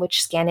time, which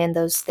scan in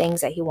those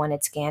things that he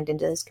wanted scanned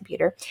into his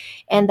computer,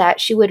 and that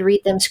she would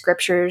read them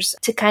scriptures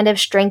to kind of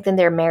strengthen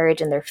their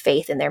marriage and their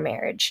faith in their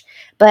marriage.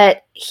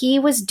 But he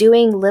was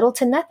doing little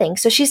to nothing,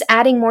 so she's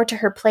adding more to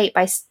her plate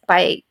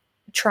by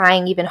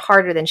trying even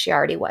harder than she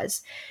already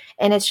was,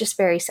 and it's just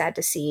very sad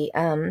to see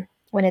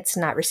when it's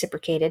not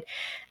reciprocated.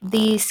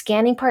 The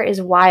scanning part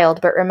is wild,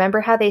 but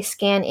remember how they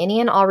scan any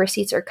and all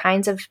receipts or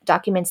kinds of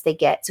documents they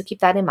get, so keep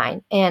that in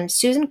mind. And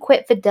Susan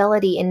quit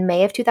Fidelity in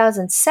May of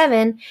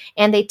 2007,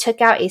 and they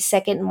took out a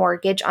second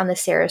mortgage on the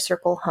Sarah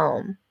Circle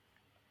home.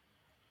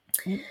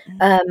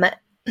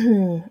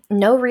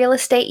 No real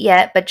estate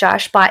yet, but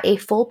Josh bought a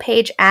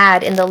full-page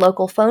ad in the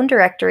local phone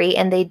directory,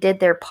 and they did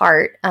their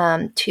part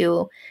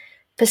to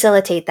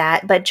facilitate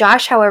that. But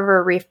Josh,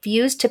 however,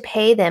 refused to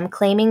pay them,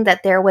 claiming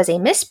that there was a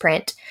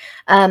misprint.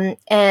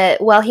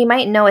 Well, he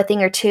might know a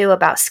thing or two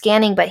about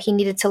scanning, but he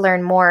needed to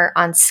learn more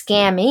on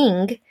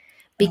scamming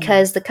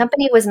because the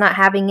company was not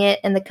having it,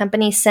 and the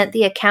company sent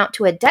the account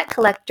to a debt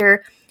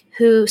collector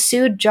who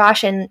sued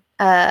Josh in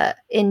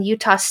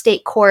Utah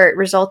State Court,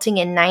 resulting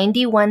in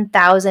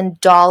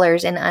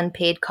 $91,000 in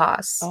unpaid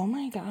costs. Oh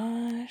my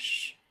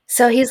gosh.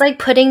 So he's like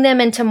putting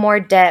them into more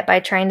debt by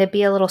trying to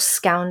be a little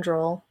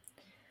scoundrel.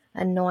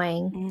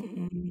 Annoying.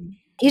 Mm-mm.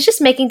 He's just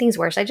making things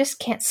worse. I just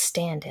can't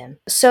stand him.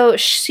 So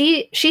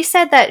she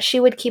said that she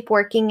would keep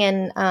working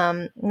and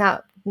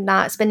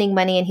not spending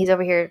money, and he's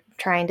over here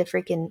trying to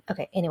freaking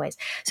okay. Anyways,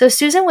 so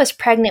Susan was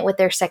pregnant with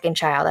their second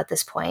child at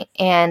this point,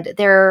 and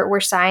there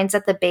were signs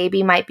that the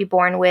baby might be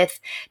born with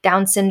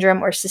Down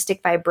syndrome or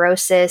cystic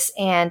fibrosis,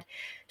 and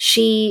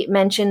she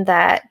mentioned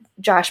that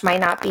Josh might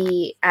not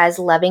be as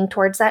loving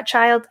towards that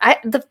child.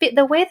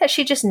 The way that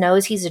she just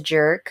knows he's a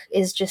jerk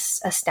is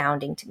just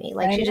astounding to me.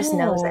 Like, she just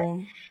knows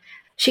it.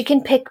 She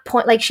can pick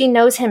point, like she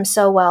knows him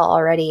so well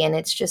already, and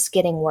it's just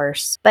getting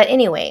worse. But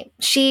anyway,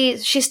 she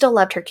still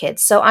loved her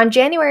kids. So on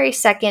January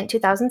 2nd,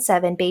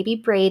 2007, baby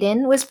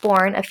Braden was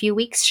born a few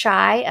weeks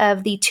shy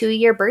of the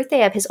 2-year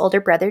birthday of his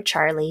older brother,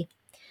 Charlie.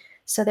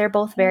 So they're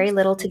both very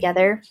little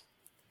together.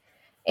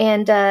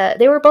 And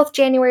they were both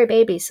January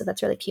babies, so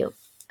that's really cute.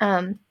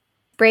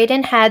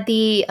 Braden had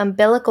the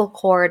umbilical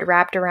cord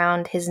wrapped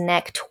around his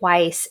neck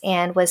twice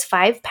and was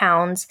 5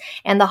 pounds,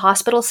 and the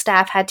hospital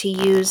staff had to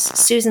use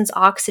Susan's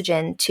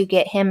oxygen to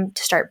get him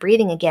to start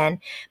breathing again,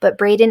 but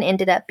Braden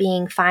ended up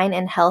being fine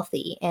and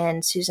healthy,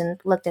 and Susan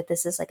looked at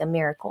this as like a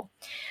miracle.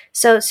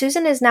 So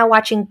Susan is now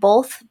watching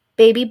both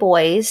baby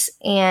boys,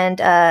 and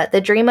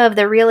the dream of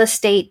the real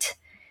estate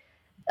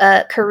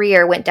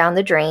career went down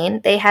the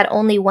drain. They had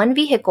only one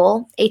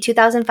vehicle, a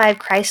 2005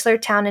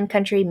 Chrysler Town &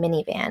 Country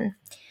minivan.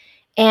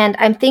 And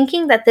I'm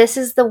thinking that this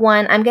is the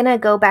one. I'm going to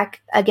go back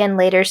again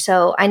later.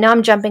 So I know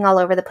I'm jumping all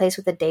over the place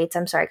with the dates.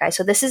 I'm sorry, guys.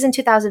 So this is in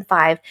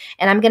 2005.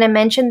 And I'm going to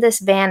mention this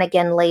van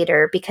again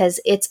later because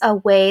it's a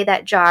way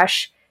that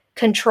Josh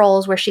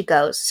controls where she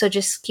goes. So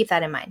just keep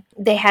that in mind.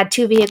 They had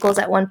 2 vehicles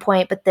at one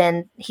point, but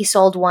then he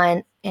sold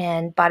one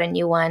and bought a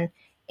new one.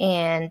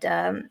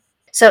 And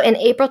so in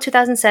April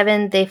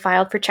 2007, they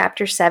filed for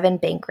Chapter 7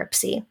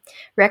 bankruptcy.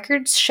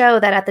 Records show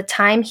that at the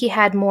time he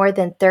had more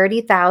than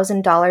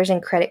 $30,000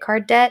 in credit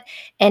card debt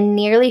and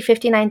nearly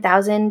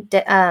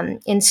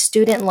 $59,000 in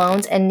student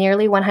loans and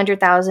nearly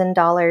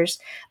 $100,000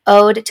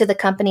 owed to the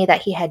company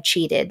that he had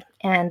cheated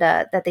and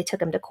that they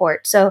took him to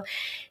court. So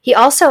he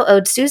also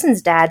owed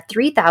Susan's dad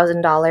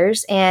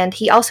 $3,000, and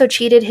he also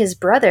cheated his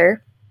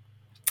brother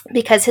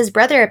because his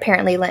brother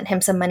apparently lent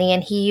him some money,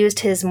 and he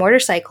used his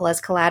motorcycle as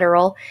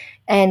collateral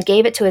and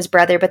gave it to his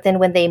brother. But then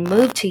when they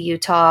moved to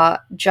Utah,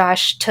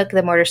 Josh took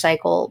the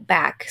motorcycle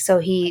back. So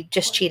he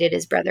just cheated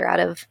his brother out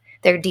of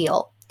their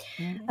deal.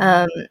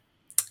 Mm-hmm.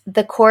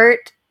 The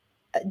court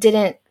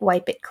didn't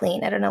wipe it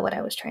clean. I don't know what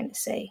I was trying to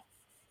say.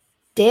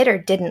 Did or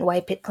didn't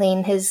wipe it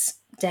clean, his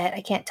debt.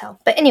 I can't tell.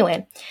 But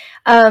anyway,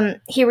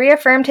 he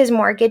reaffirmed his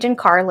mortgage and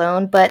car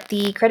loan, but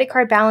the credit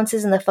card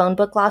balances in the phone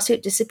book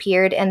lawsuit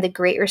disappeared, and the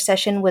Great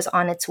Recession was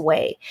on its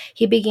way.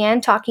 He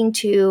began talking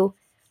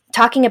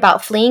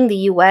about fleeing the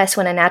U.S.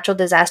 when a natural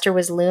disaster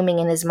was looming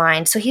in his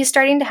mind. So he's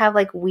starting to have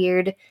like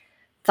weird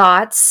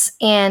thoughts,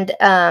 and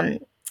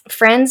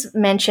friends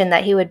mentioned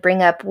that he would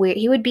bring up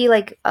he would be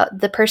like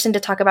the person to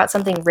talk about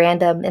something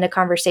random in a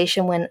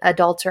conversation when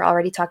adults are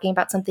already talking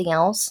about something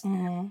else.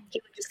 Mm-hmm.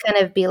 He would just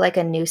kind of be like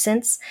a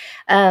nuisance.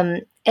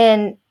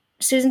 And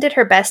Susan did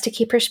her best to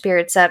keep her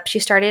spirits up. She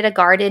started a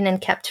garden and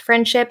kept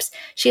friendships.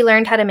 She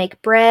learned how to make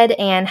bread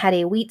and had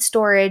a wheat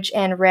storage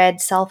and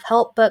read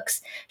self-help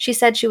books. She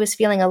said she was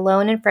feeling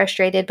alone and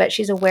frustrated, but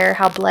she's aware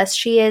how blessed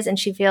she is, and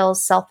she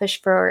feels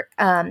selfish for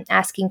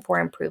asking for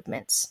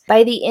improvements.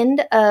 By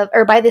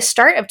the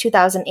start of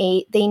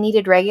 2008, they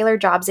needed regular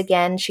jobs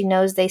again. She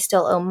knows they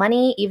still owe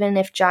money, even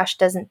if Josh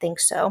doesn't think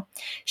so.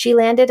 She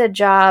landed a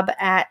job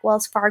at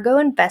Wells Fargo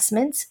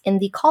Investments in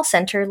the call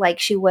center, like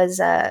she was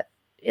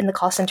in the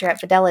call center at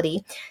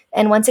Fidelity.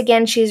 And once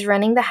again, she's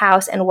running the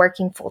house and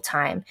working full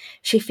time.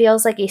 She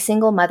feels like a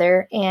single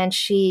mother, and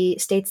she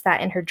states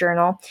that in her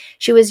journal.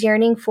 She was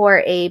yearning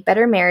for a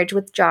better marriage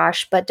with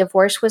Josh, but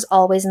divorce was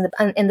always in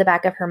the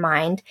back of her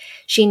mind.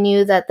 She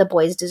knew that the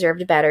boys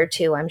deserved better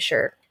too, I'm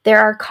sure. There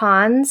are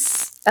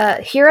cons.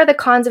 Here are the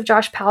cons of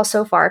Josh Powell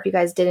so far, if you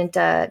guys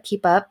didn't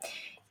keep up.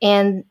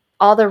 And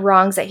all the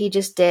wrongs that he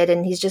just did,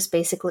 and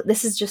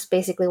this is just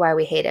basically why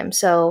we hate him.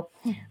 So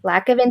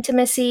lack of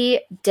intimacy,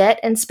 debt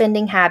and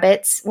spending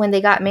habits. When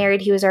they got married,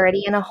 he was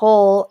already in a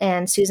hole,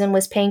 and Susan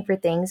was paying for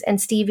things.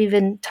 And Steve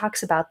even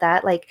talks about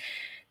that, like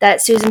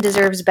that Susan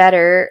deserves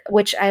better,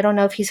 which I don't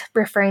know if he's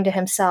referring to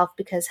himself,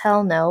 because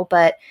hell no,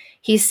 but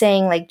he's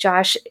saying like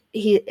Josh,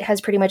 he has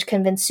pretty much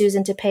convinced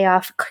Susan to pay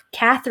off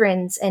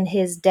Catherine's and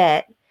his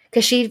debt,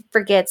 because she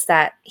forgets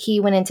that he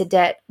went into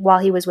debt while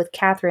he was with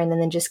Catherine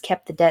and then just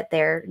kept the debt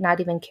there,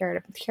 not even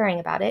caring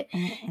about it.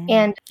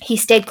 And he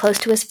stayed close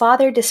to his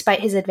father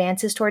despite his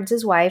advances towards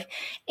his wife,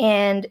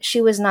 and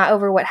she was not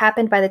over what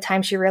happened by the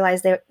time she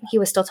realized that he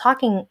was still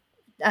talking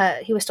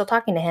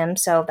to him,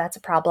 so that's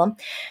a problem.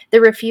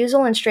 The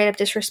refusal and straight up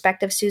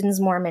disrespect of Susan's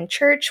Mormon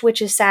church, which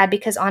is sad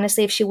because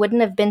honestly, if she wouldn't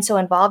have been so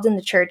involved in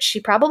the church, she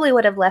probably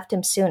would have left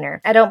him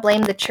sooner. I don't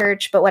blame the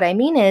church, but what I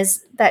mean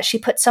is that she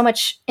put so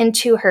much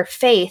into her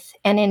faith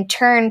and in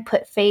turn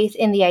put faith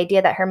in the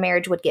idea that her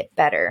marriage would get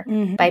better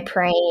by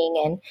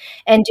praying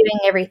and doing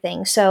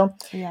everything. So,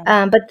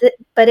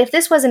 but if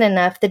this wasn't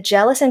enough, the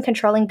jealous and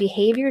controlling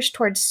behaviors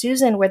towards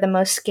Susan were the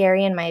most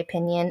scary in my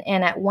opinion.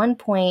 And at one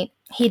point,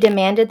 he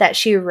demanded that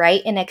she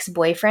write an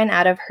ex-boyfriend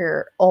out of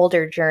her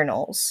older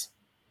journals.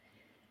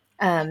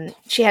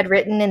 She had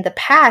written in the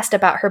past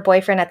about her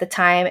boyfriend at the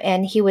time,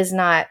 and he was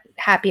not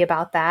happy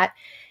about that.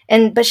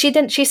 But she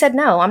didn't. She said,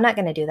 "No, I'm not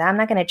going to do that. I'm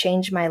not going to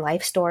change my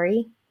life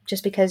story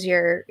just because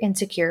you're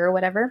insecure or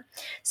whatever."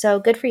 So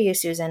good for you,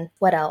 Susan.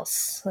 What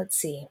else? Let's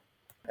see.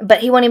 But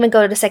he won't even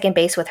go to second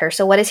base with her.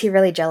 So what is he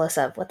really jealous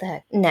of? What the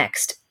heck?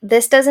 Next.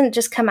 This doesn't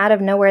just come out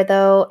of nowhere,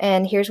 though.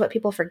 And here's what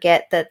people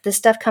forget, that this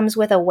stuff comes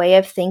with a way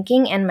of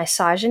thinking and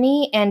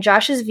misogyny. And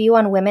Josh's view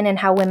on women and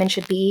how women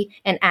should be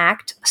and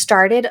act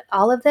started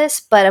all of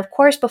this. But of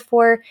course,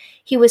 before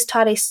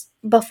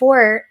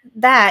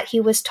that,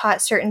 he was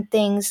taught certain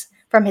things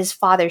from his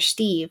father,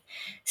 Steve.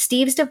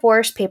 Steve's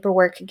divorce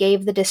paperwork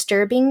gave the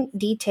disturbing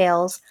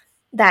details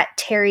that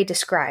Terry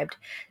described.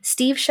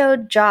 Steve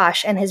showed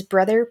Josh and his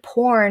brother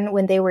porn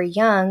when they were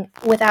young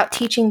without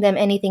teaching them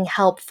anything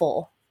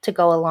helpful to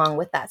go along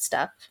with that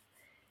stuff.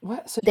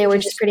 What? So they were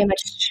just pretty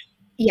much,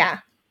 yeah.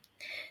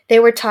 They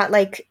were taught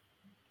like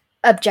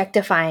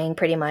objectifying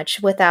pretty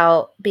much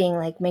without being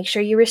like, make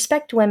sure you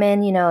respect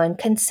women, and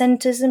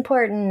consent is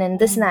important and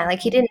this and that. Like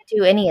he didn't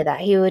do any of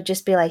that. He would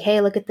just be like, hey,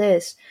 look at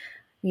this,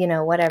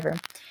 whatever.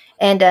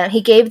 And he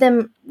gave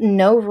them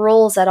no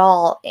rules at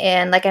all.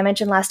 And like I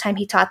mentioned last time,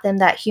 he taught them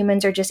that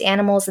humans are just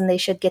animals and they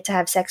should get to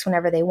have sex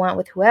whenever they want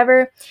with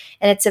whoever.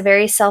 And it's a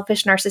very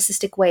selfish,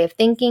 narcissistic way of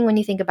thinking when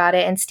you think about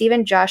it. And Steve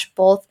and Josh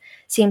both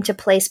seem to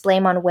place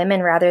blame on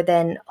women rather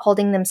than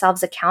holding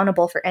themselves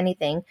accountable for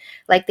anything.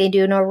 Like they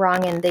do no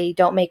wrong and they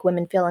don't make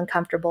women feel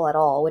uncomfortable at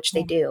all, which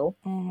they do.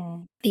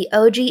 The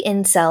OG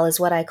incel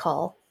is what I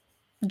call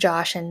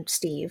Josh and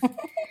Steve.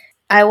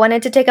 I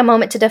wanted to take a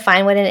moment to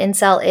define what an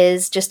incel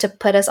is, just to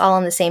put us all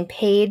on the same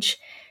page.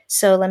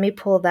 So let me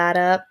pull that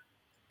up.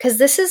 Because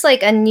this is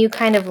like a new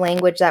kind of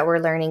language that we're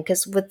learning,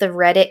 because with the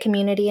Reddit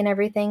community and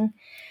everything.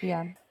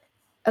 Yeah.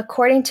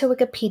 According to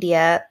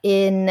Wikipedia,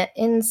 an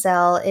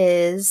incel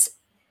is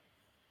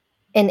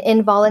an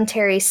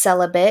involuntary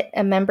celibate,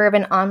 a member of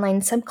an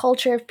online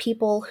subculture of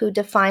people who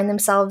define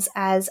themselves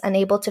as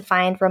unable to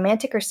find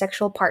romantic or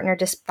sexual partner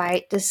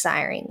despite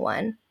desiring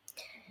one.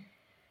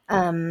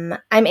 I'm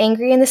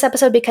angry in this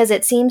episode because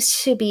it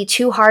seems to be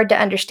too hard to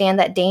understand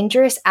that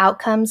dangerous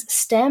outcomes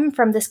stem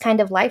from this kind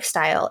of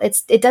lifestyle.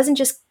 It doesn't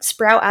just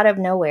sprout out of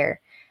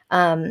nowhere.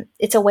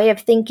 It's a way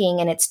of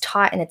thinking and it's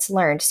taught and it's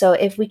learned. So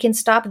if we can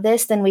stop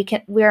this, then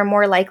we are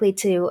more likely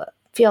to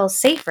feel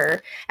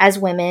safer as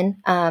women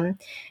and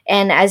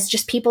as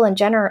just people in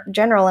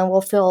general, and we'll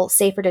feel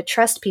safer to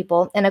trust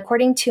people. And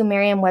according to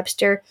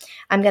Merriam-Webster,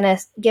 I'm going to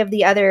give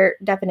the other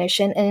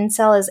definition. An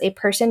incel is a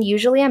person,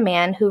 usually a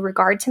man, who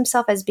regards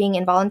himself as being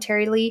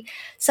involuntarily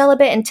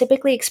celibate and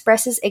typically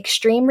expresses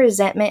extreme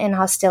resentment and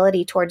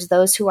hostility towards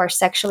those who are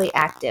sexually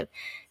active.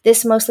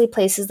 This mostly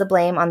places the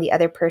blame on the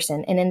other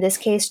person. And in this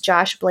case,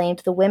 Josh blamed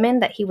the women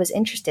that he was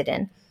interested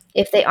in.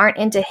 If they aren't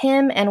into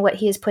him and what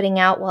he is putting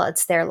out, well,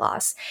 it's their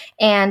loss.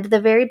 And the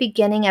very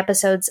beginning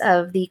episodes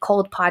of the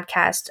Cold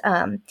podcast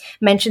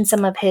mentioned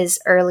some of his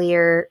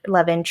earlier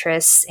love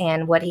interests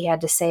and what he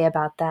had to say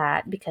about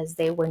that because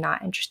they were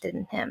not interested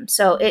in him.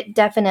 So it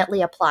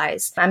definitely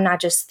applies. I'm not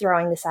just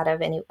throwing this out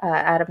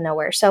of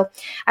nowhere. So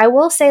I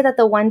will say that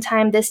the one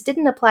time this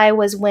didn't apply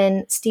was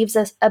when Steve's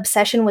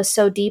obsession was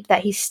so deep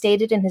that he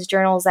stated in his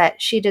journals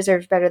that she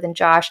deserves better than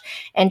Josh,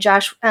 and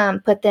Josh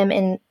put them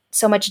in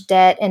so much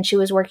debt and she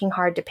was working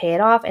hard to pay it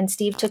off, and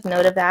Steve took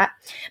note of that,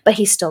 but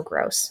he's still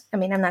gross. I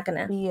mean, I'm not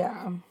gonna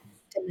deny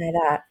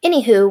that.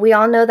 Anywho, we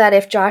all know that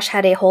if Josh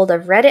had a hold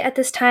of Reddit at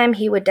this time,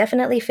 he would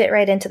definitely fit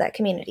right into that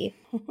community.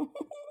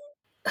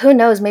 Who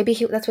knows, maybe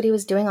that's what he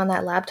was doing on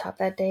that laptop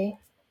that day.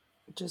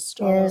 Just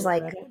and it was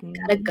like,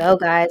 gotta go,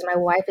 guys, my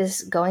wife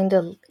is going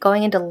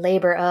into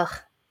labor.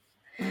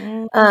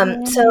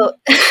 Ugh. So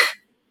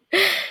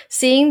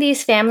seeing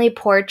these family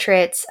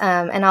portraits,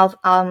 and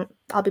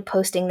I'll be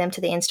posting them to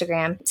the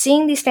Instagram.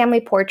 Seeing these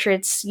family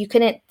portraits, you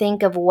couldn't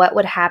think of what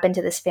would happen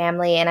to this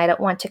family, and I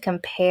don't want to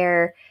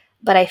compare,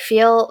 but I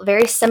feel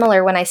very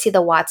similar when I see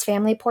the Watts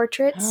family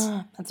portraits.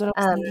 That's what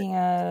I was thinking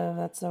of.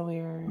 That's so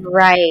weird.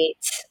 Right.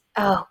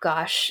 Oh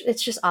gosh,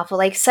 it's just awful.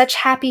 Like such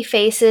happy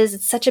faces.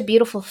 It's such a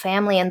beautiful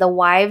family, and the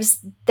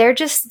wives, they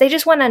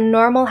just want a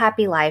normal,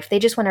 happy life. They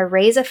just want to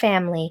raise a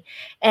family,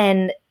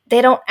 and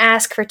they don't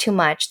ask for too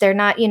much. They're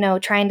not,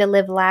 trying to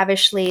live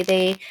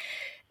lavishly.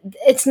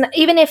 it's not,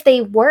 even if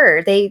they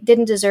were, they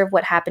didn't deserve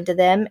what happened to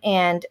them.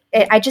 And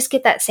I just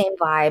get that same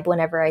vibe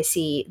whenever I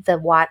see the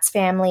Watts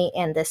family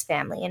and this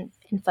family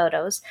in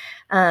photos.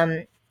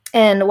 Um,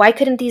 and why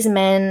couldn't these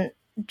men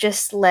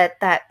just let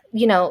that,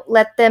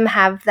 let them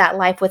have that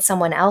life with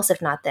someone else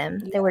if not them?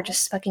 They were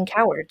just fucking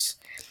cowards.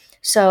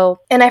 So,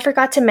 and I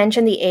forgot to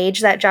mention the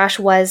age that Josh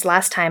was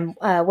last time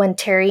when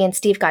Terry and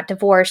Steve got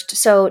divorced.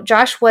 So,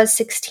 Josh was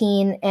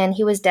 16 and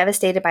he was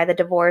devastated by the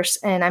divorce.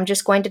 And I'm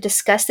just going to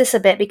discuss this a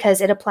bit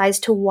because it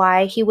applies to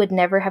why he would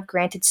never have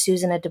granted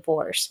Susan a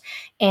divorce.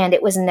 And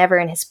it was never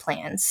in his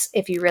plans,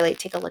 if you really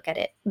take a look at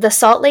it. The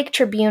Salt Lake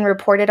Tribune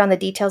reported on the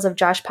details of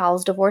Josh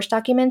Powell's divorce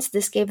documents.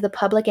 This gave the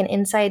public an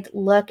inside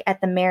look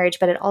at the marriage,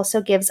 but it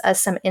also gives us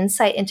some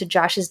insight into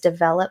Josh's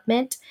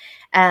development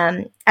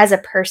as a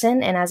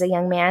person and as a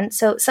young man.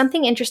 So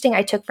something interesting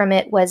I took from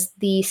it was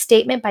the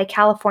statement by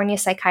California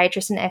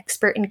psychiatrist and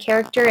expert in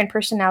character and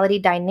personality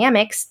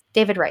dynamics,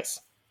 David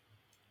Rice.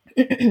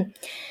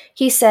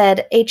 He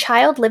said, a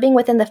child living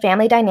within the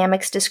family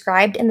dynamics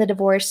described in the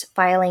divorce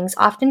filings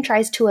often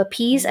tries to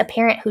appease a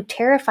parent who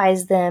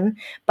terrifies them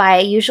by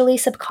usually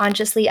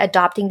subconsciously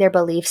adopting their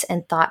beliefs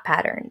and thought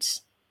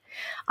patterns.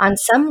 On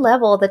some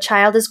level, the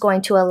child is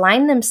going to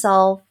align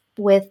themselves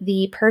with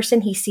the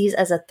person he sees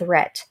as a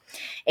threat.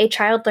 A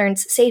child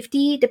learns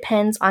safety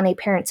depends on a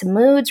parent's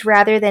moods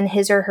rather than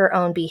his or her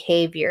own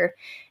behavior.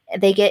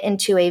 They get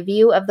into a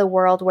view of the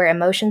world where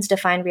emotions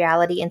define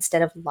reality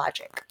instead of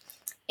logic.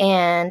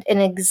 And an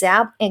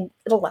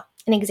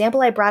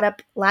example I brought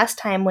up last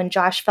time when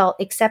Josh felt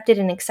accepted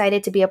and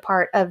excited to be a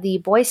part of the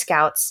Boy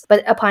Scouts,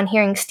 but upon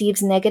hearing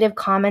Steve's negative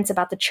comments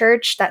about the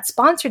church that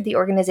sponsored the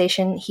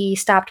organization, he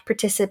stopped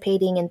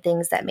participating in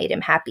things that made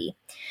him happy.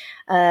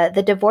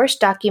 The divorce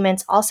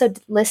documents also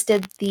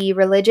listed the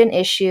religion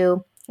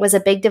issue was a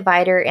big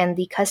divider, and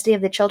the custody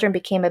of the children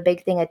became a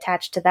big thing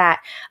attached to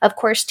that. Of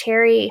course,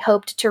 Terry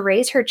hoped to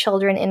raise her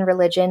children in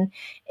religion.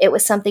 It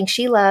was something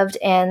she loved,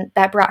 and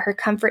that brought her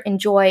comfort and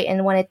joy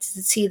and wanted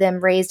to see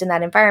them raised in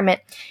that environment.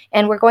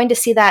 And we're going to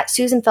see that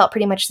Susan felt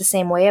pretty much the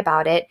same way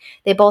about it.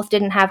 They both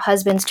didn't have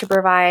husbands to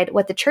provide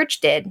what the church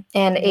did,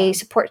 and a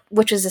support,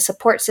 which was a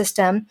support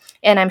system,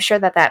 and I'm sure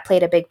that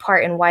played a big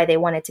part in why they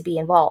wanted to be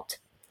involved.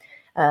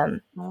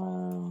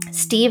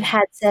 Steve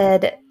had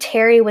said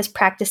Terry was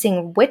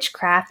practicing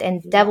witchcraft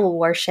and devil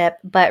worship,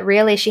 but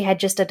really she had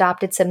just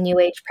adopted some New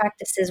Age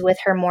practices with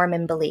her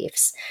Mormon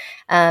beliefs.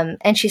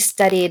 And she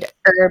studied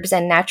herbs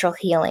and natural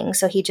healing.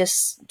 So he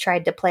just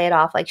tried to play it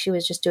off like she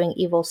was just doing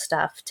evil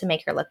stuff to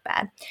make her look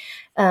bad.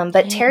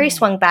 But Terry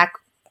swung back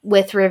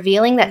with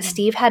revealing that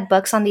Steve had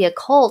books on the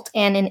occult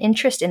and an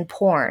interest in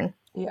porn.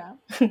 Yeah.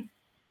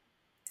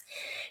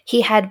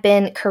 He had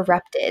been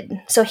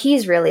corrupted. So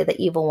he's really the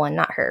evil one,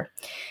 not her.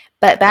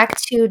 But back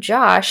to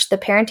Josh, the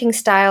parenting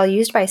style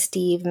used by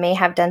Steve may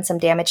have done some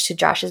damage to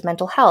Josh's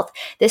mental health.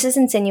 This is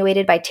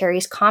insinuated by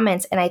Terry's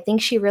comments, and I think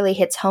she really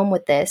hits home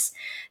with this.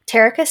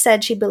 Terica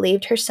said she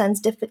believed her son's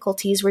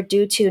difficulties were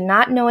due to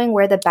not knowing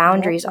where the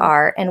boundaries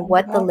are and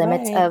what the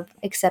limits of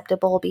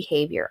acceptable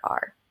behavior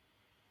are.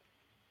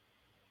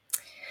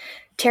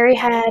 Terry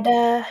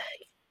had,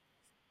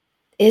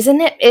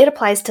 isn't it? It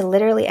applies to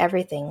literally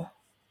everything.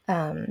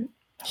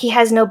 He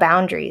has no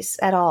boundaries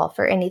at all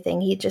for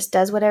anything. He just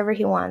does whatever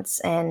he wants,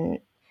 and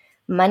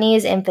money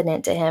is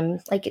infinite to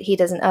him. Like, he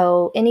doesn't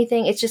owe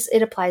anything.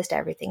 It applies to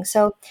everything.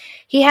 So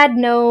he had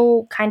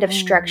no kind of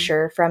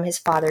structure from his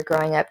father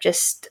growing up,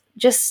 just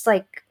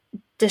like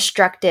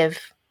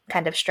destructive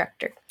kind of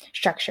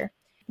structure.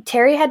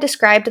 Terry had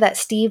described that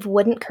Steve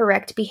wouldn't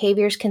correct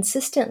behaviors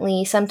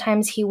consistently.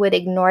 Sometimes he would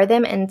ignore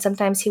them, and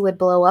sometimes he would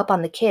blow up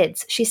on the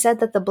kids. She said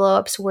that the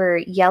blow-ups were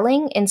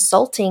yelling,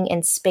 insulting,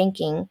 and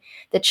spanking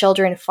the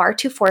children far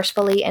too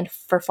forcefully and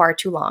for far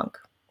too long.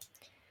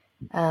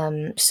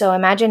 So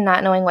imagine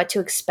not knowing what to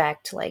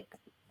expect, like,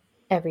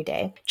 every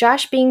day.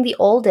 Josh being the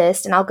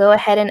oldest, and I'll go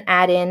ahead and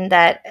add in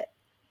that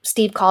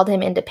Steve called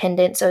him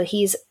independent, so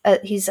he's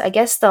I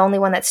guess the only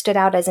one that stood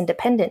out as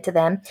independent to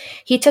them.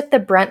 He took the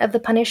brunt of the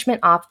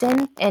punishment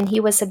often, and he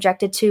was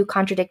subjected to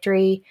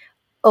contradictory,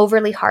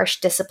 overly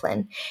harsh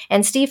discipline.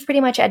 And Steve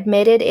pretty much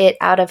admitted it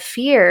out of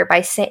fear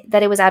by saying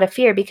that it was out of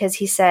fear because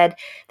he said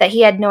that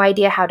he had no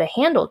idea how to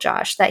handle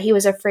Josh, that he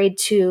was afraid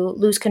to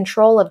lose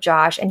control of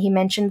Josh, and he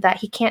mentioned that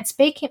he can't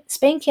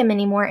spank him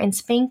anymore, and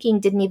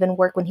spanking didn't even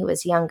work when he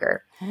was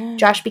younger.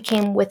 Josh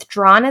became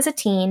withdrawn as a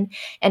teen,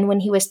 and when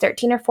he was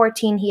 13 or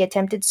 14, he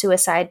attempted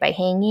suicide by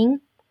hanging.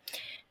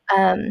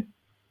 And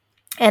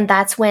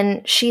that's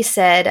when she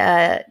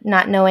said,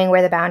 not knowing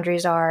where the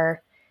boundaries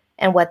are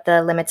and what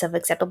the limits of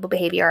acceptable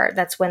behavior are.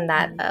 That's when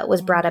that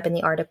was brought up in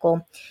the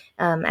article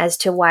as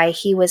to why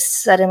he was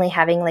suddenly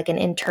having like an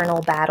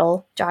internal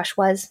battle, Josh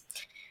was.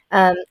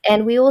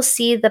 And we will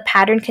see the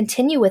pattern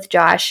continue with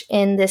Josh.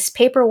 In this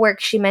paperwork,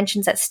 she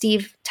mentions that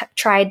Steve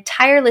tried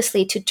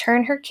tirelessly to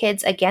turn her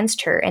kids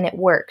against her, and it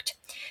worked.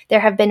 There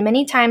have been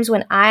many times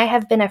when I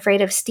have been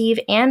afraid of Steve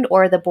and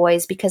or the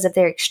boys because of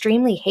their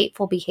extremely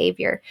hateful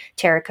behavior,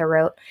 Terica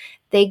wrote.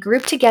 They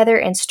group together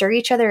and stir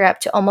each other up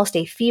to almost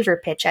a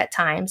fever pitch at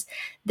times.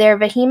 Their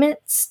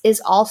vehemence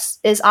is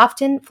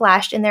often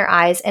flashed in their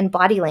eyes and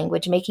body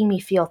language, making me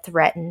feel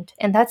threatened.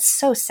 And that's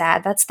so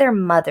sad. That's their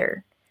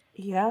mother.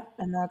 Yep,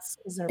 and that's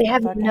is their They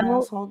have fucking no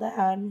asshole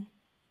dad.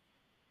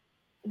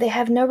 they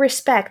have no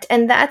respect.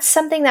 And that's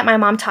something that my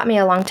mom taught me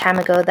a long time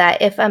ago,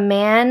 that if a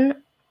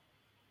man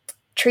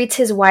treats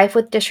his wife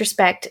with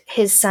disrespect,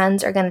 his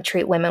sons are going to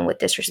treat women with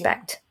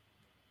disrespect.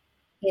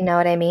 You know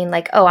what I mean?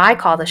 Like, oh, I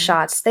call the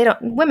shots.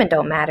 Women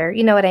don't matter.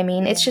 You know what I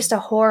mean? It's just a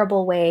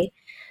horrible way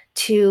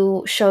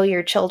to show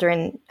your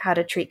children how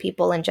to treat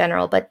people in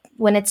general. But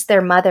when it's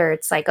their mother,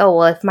 it's like, oh,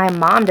 well, if my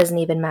mom doesn't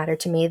even matter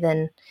to me,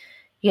 then,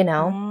 you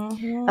know.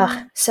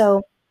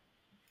 So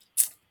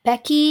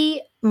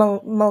Becky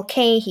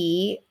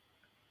Mulcahy,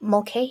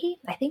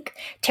 I think,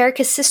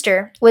 Terica's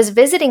sister, was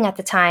visiting at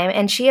the time,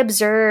 and she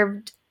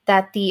observed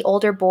that the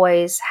older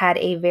boys had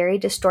a very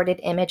distorted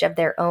image of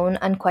their own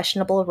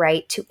unquestionable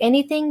right to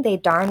anything they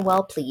darn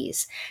well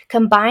please,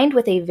 combined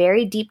with a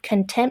very deep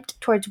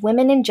contempt towards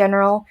women in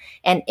general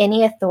and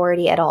any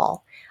authority at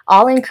all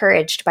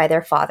encouraged by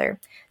their father.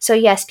 So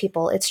yes,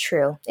 people, it's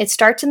true. It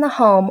starts in the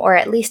home, or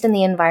at least in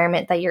the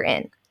environment that you're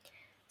in.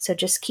 So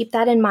just keep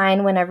that in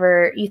mind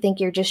whenever you think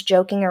you're just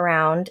joking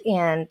around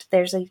and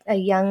there's a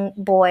young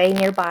boy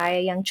nearby,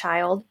 a young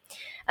child.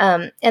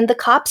 And the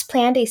cops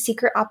planned a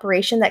secret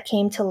operation that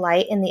came to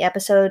light in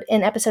episode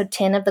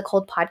 10 of the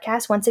Cold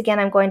Podcast. Once again,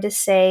 I'm going to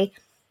say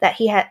that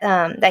he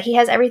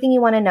has everything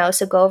you want to know.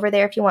 So go over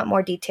there if you want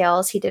more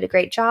details. He did a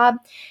great job.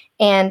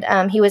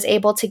 And he was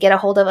able to get a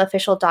hold of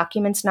official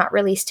documents not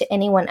released to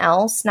anyone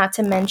else, not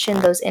to mention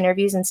those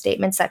interviews and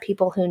statements that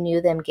people who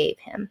knew them gave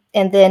him.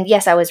 And then,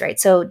 yes, I was right.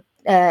 So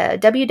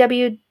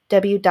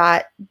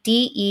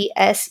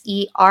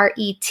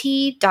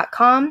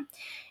www.deseret.com,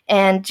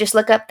 and just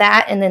look up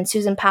that and then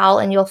Susan Powell,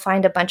 and you'll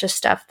find a bunch of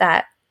stuff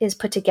that is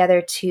put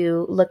together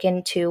to look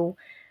into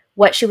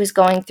what she was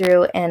going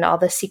through and all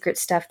the secret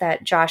stuff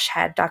that Josh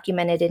had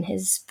documented in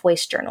his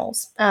voice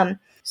journals.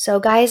 So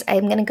guys,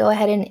 I'm going to go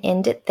ahead and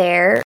end it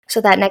there so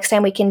that next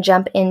time we can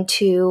jump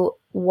into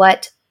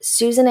what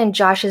Susan and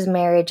Josh's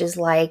marriage is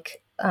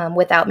like,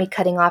 without me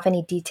cutting off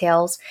any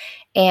details.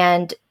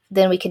 And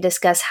then we can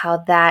discuss how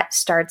that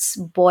starts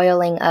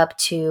boiling up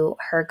to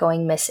her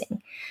going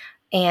missing.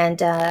 And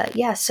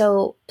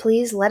so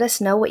please let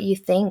us know what you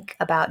think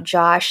about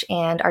Josh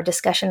and our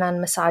discussion on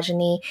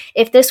misogyny.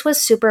 If this was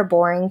super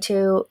boring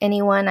to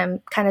anyone, I'm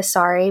kind of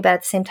sorry, but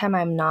at the same time,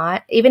 I'm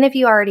not. Even if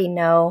you already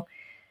know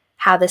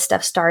how this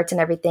stuff starts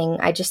and everything,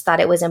 I just thought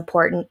it was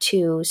important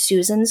to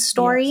Susan's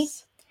story.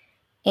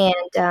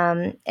 Yes.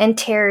 And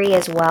Terry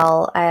as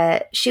well.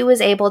 She was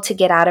able to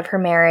get out of her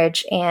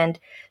marriage, and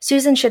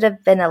Susan should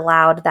have been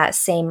allowed that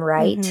same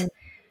right. Mm-hmm.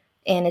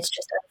 And it's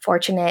just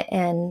unfortunate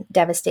and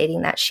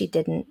devastating that she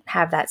didn't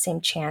have that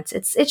same chance.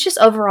 It's just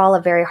overall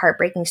a very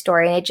heartbreaking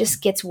story, and it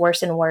just gets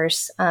worse and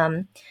worse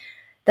the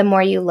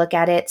more you look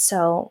at it.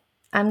 So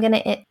I'm going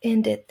to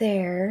end it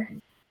there.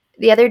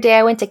 The other day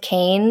I went to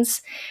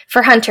Cane's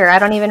for Hunter. I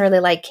don't even really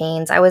like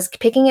Cane's. I was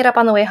picking it up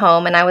on the way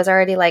home, and I was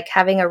already like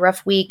having a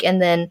rough week.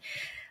 And then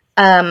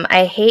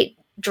I hate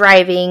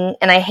driving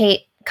and I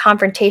hate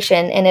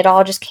confrontation, and it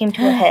all just came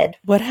to a head.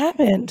 What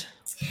happened?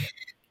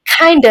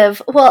 Kind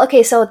of. Well,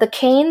 okay, so the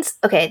Cane's,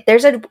 okay,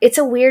 it's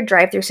a weird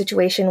drive-through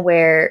situation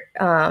where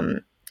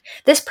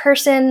this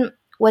person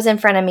was in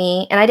front of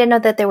me, and I didn't know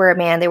that they were a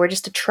man. They were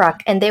just a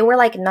truck, and they were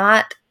like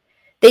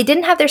they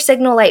didn't have their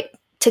signal light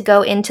to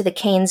go into the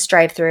Cane's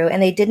drive-through,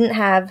 and they didn't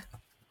have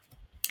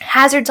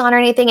hazards on or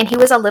anything, and he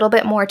was a little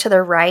bit more to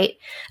the right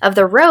of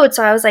the road.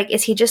 So I was like,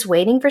 is he just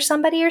waiting for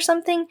somebody or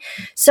something?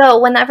 So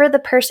whenever the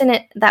person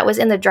that was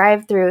in the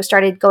drive-through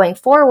started going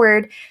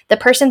forward, the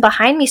person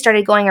behind me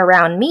started going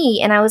around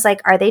me, and I was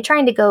like, are they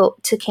trying to go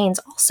to Cane's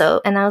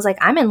also? And I was like,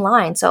 I'm in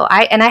line. So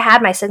I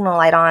had my signal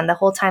light on the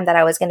whole time that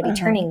I was going to be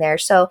turning there.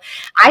 So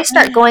I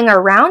start going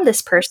around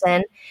this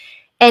person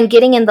and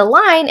getting in the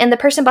line, and the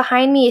person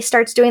behind me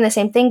starts doing the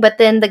same thing, but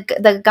then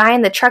the guy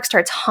in the truck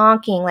starts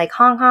honking, like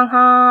honk, honk,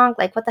 honk,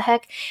 like what the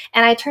heck?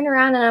 And I turn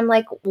around and I'm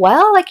like,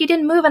 well, like you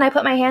didn't move, and I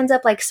put my hands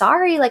up like,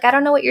 sorry, like I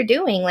don't know what you're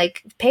doing,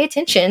 like pay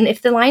attention.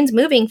 If the line's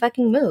moving,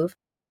 fucking move.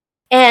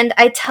 And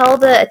I tell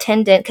the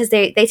attendant, because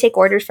they take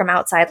orders from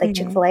outside, like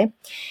Chick-fil-A,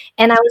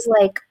 and I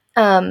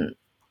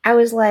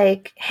was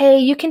like, hey,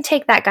 you can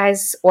take that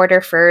guy's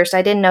order first.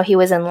 I didn't know he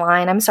was in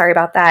line. I'm sorry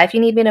about that. If you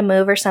need me to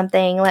move or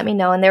something, let me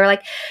know. And they were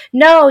like,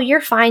 no, you're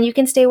fine. You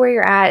can stay where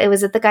you're at. It was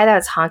the guy that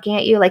was honking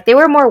at you. Like they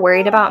were more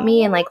worried about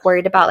me and like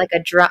worried about like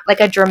a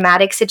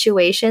dramatic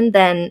situation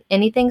than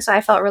anything. So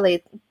I felt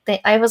really,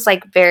 I was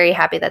like very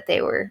happy that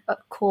they were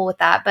cool with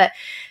that. But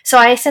so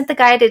I sent the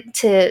guy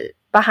to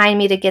behind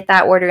me to get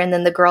that order, and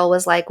then the girl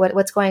was like,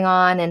 what's going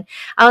on? And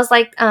I was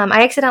like,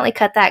 I accidentally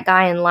cut that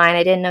guy in line.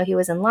 I didn't know he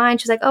was in line.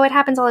 She's like, oh, it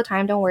happens all the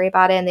time, don't worry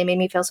about it. And they made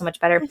me feel so much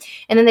better.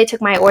 And then they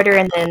took my order,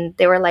 and then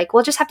they were like,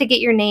 we'll just have to get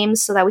your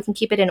names so that we can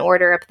keep it in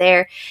order up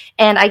there.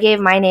 And I gave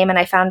my name, and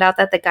I found out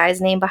that the guy's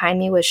name behind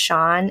me was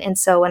Sean. And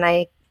so when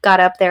I got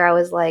up there, I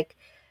was like,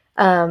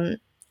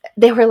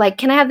 they were like,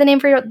 can I have the name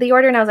for the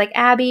order? And I was like,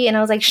 Abby. And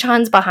I was like,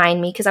 Sean's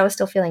behind me because I was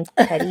still feeling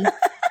petty.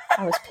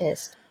 I was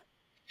pissed.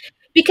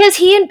 Because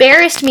he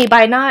embarrassed me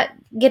by not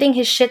getting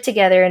his shit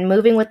together and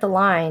moving with the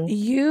line.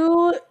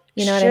 You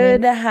know what I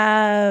should mean?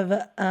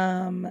 have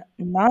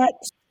not.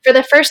 For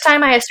the first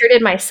time, I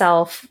asserted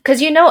myself.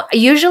 Because,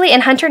 usually,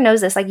 and Hunter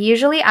knows this, like,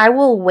 usually I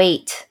will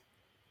wait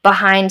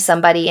behind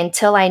somebody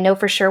until I know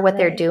for sure what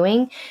they're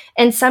doing.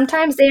 And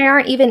sometimes they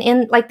aren't even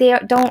in, like, they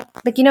don't,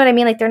 like, you know what I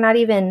mean? Like, they're not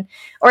even,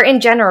 or in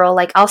general,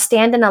 like, I'll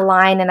stand in a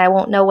line and I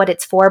won't know what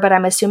it's for, but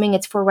I'm assuming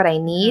it's for what I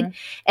need.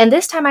 And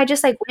this time I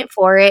just, like, went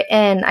for it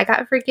and I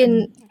got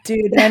freaking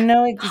Dude, I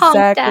know honked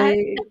at.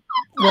 exactly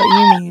what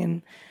you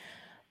mean.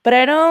 But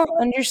I don't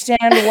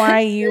understand why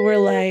you were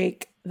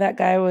like, that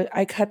guy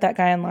I cut that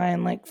guy in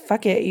line. Like,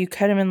 fuck it, you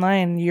cut him in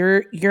line.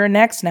 You're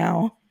next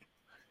now.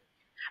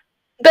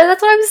 But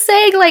that's what I'm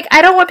saying. Like,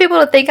 I don't want people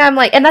to think I'm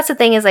like, and that's the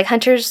thing is like,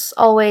 Hunter's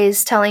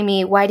always telling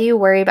me, why do you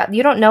worry about,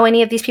 you don't know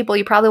any of these people.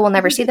 You probably will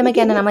never see them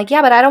again. And I'm like,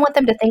 yeah, but I don't want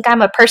them to think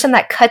I'm a person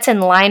that cuts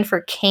in line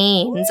for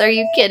canes. Are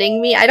you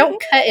kidding me? I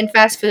don't cut in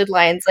fast food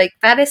lines. Like,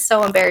 that is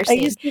so I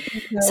embarrassing. used to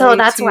think that So way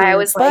that's why I too,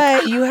 was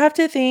like, but you have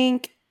to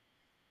think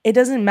it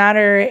doesn't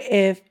matter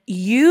if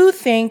you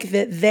think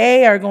that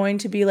they are going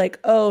to be like,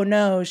 oh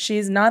no,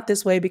 she's not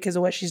this way because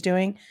of what she's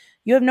doing.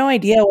 You have no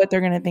idea what they're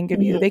going to think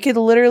of you. They could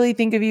literally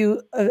think of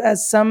you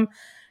as some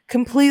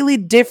completely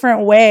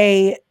different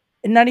way,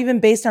 and not even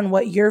based on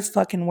what you're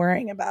fucking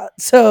worrying about.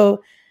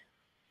 So,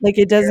 like,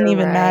 it doesn't you're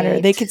even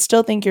matter. They right. could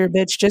still think you're a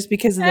bitch just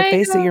because of the I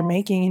face that you're know.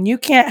 making, and you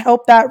can't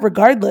help that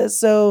regardless.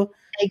 So,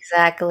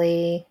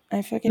 Exactly.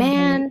 I fucking hate.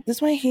 Man, This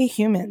is why I hate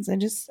humans. I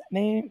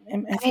think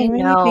I they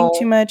make me think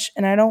too know. much,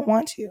 and I don't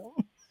want to.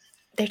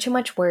 They're too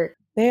much work.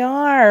 They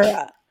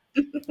are.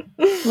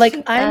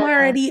 Like,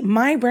 Uh,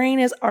 my brain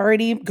is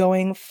already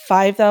going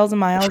 5,000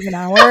 miles an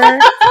hour.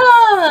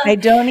 I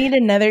don't need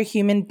another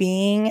human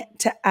being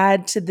to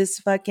add to this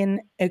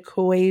fucking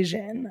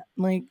equation.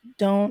 Like,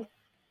 don't.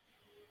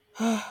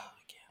 I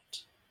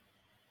can't.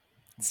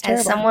 It's As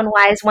terrible. someone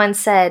wise once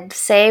said,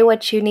 say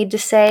what you need to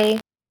say.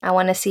 I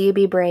want to see you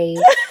be brave.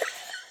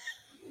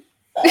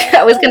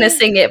 I was going to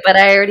sing it, but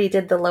I already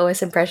did the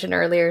lowest impression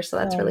earlier, so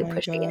that's Oh really my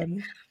pushing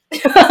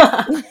it.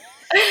 God.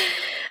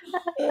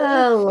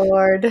 Oh,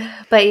 Lord.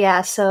 But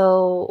yeah,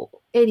 so,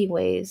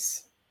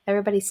 anyways,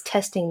 everybody's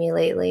testing me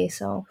lately,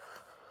 so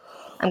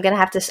I'm going to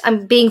have to,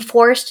 I'm being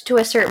forced to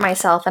assert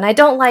myself, and I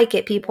don't like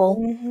it, people.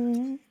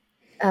 Mhm.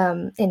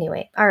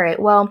 Anyway, all right.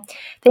 Well,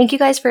 thank you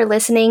guys for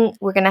listening.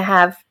 We're going to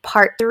have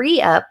part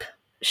 3 up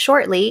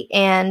shortly,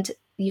 and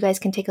you guys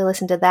can take a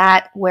listen to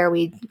that where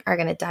we are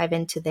going to dive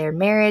into their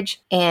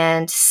marriage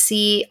and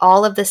see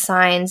all of the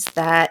signs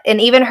that, and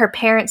even her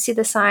parents see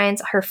the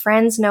signs, her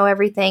friends know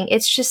everything.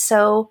 It's just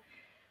so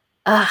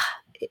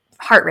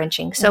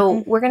heart-wrenching.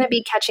 So we're going to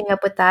be catching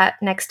up with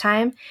that next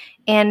time,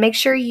 and make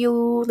sure you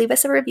leave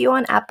us a review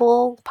on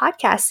Apple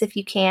Podcasts if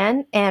you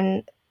can,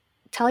 and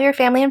tell your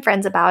family and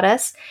friends about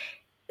us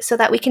so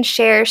that we can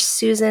share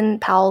Susan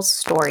Powell's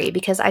story,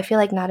 because I feel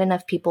like not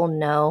enough people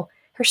know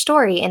her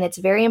story, and it's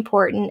very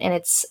important, and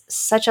it's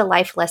such a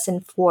life lesson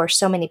for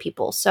so many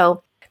people.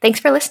 So thanks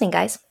for listening,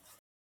 guys.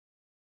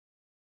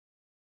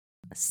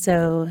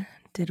 So,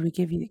 did we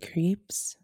give you the creeps?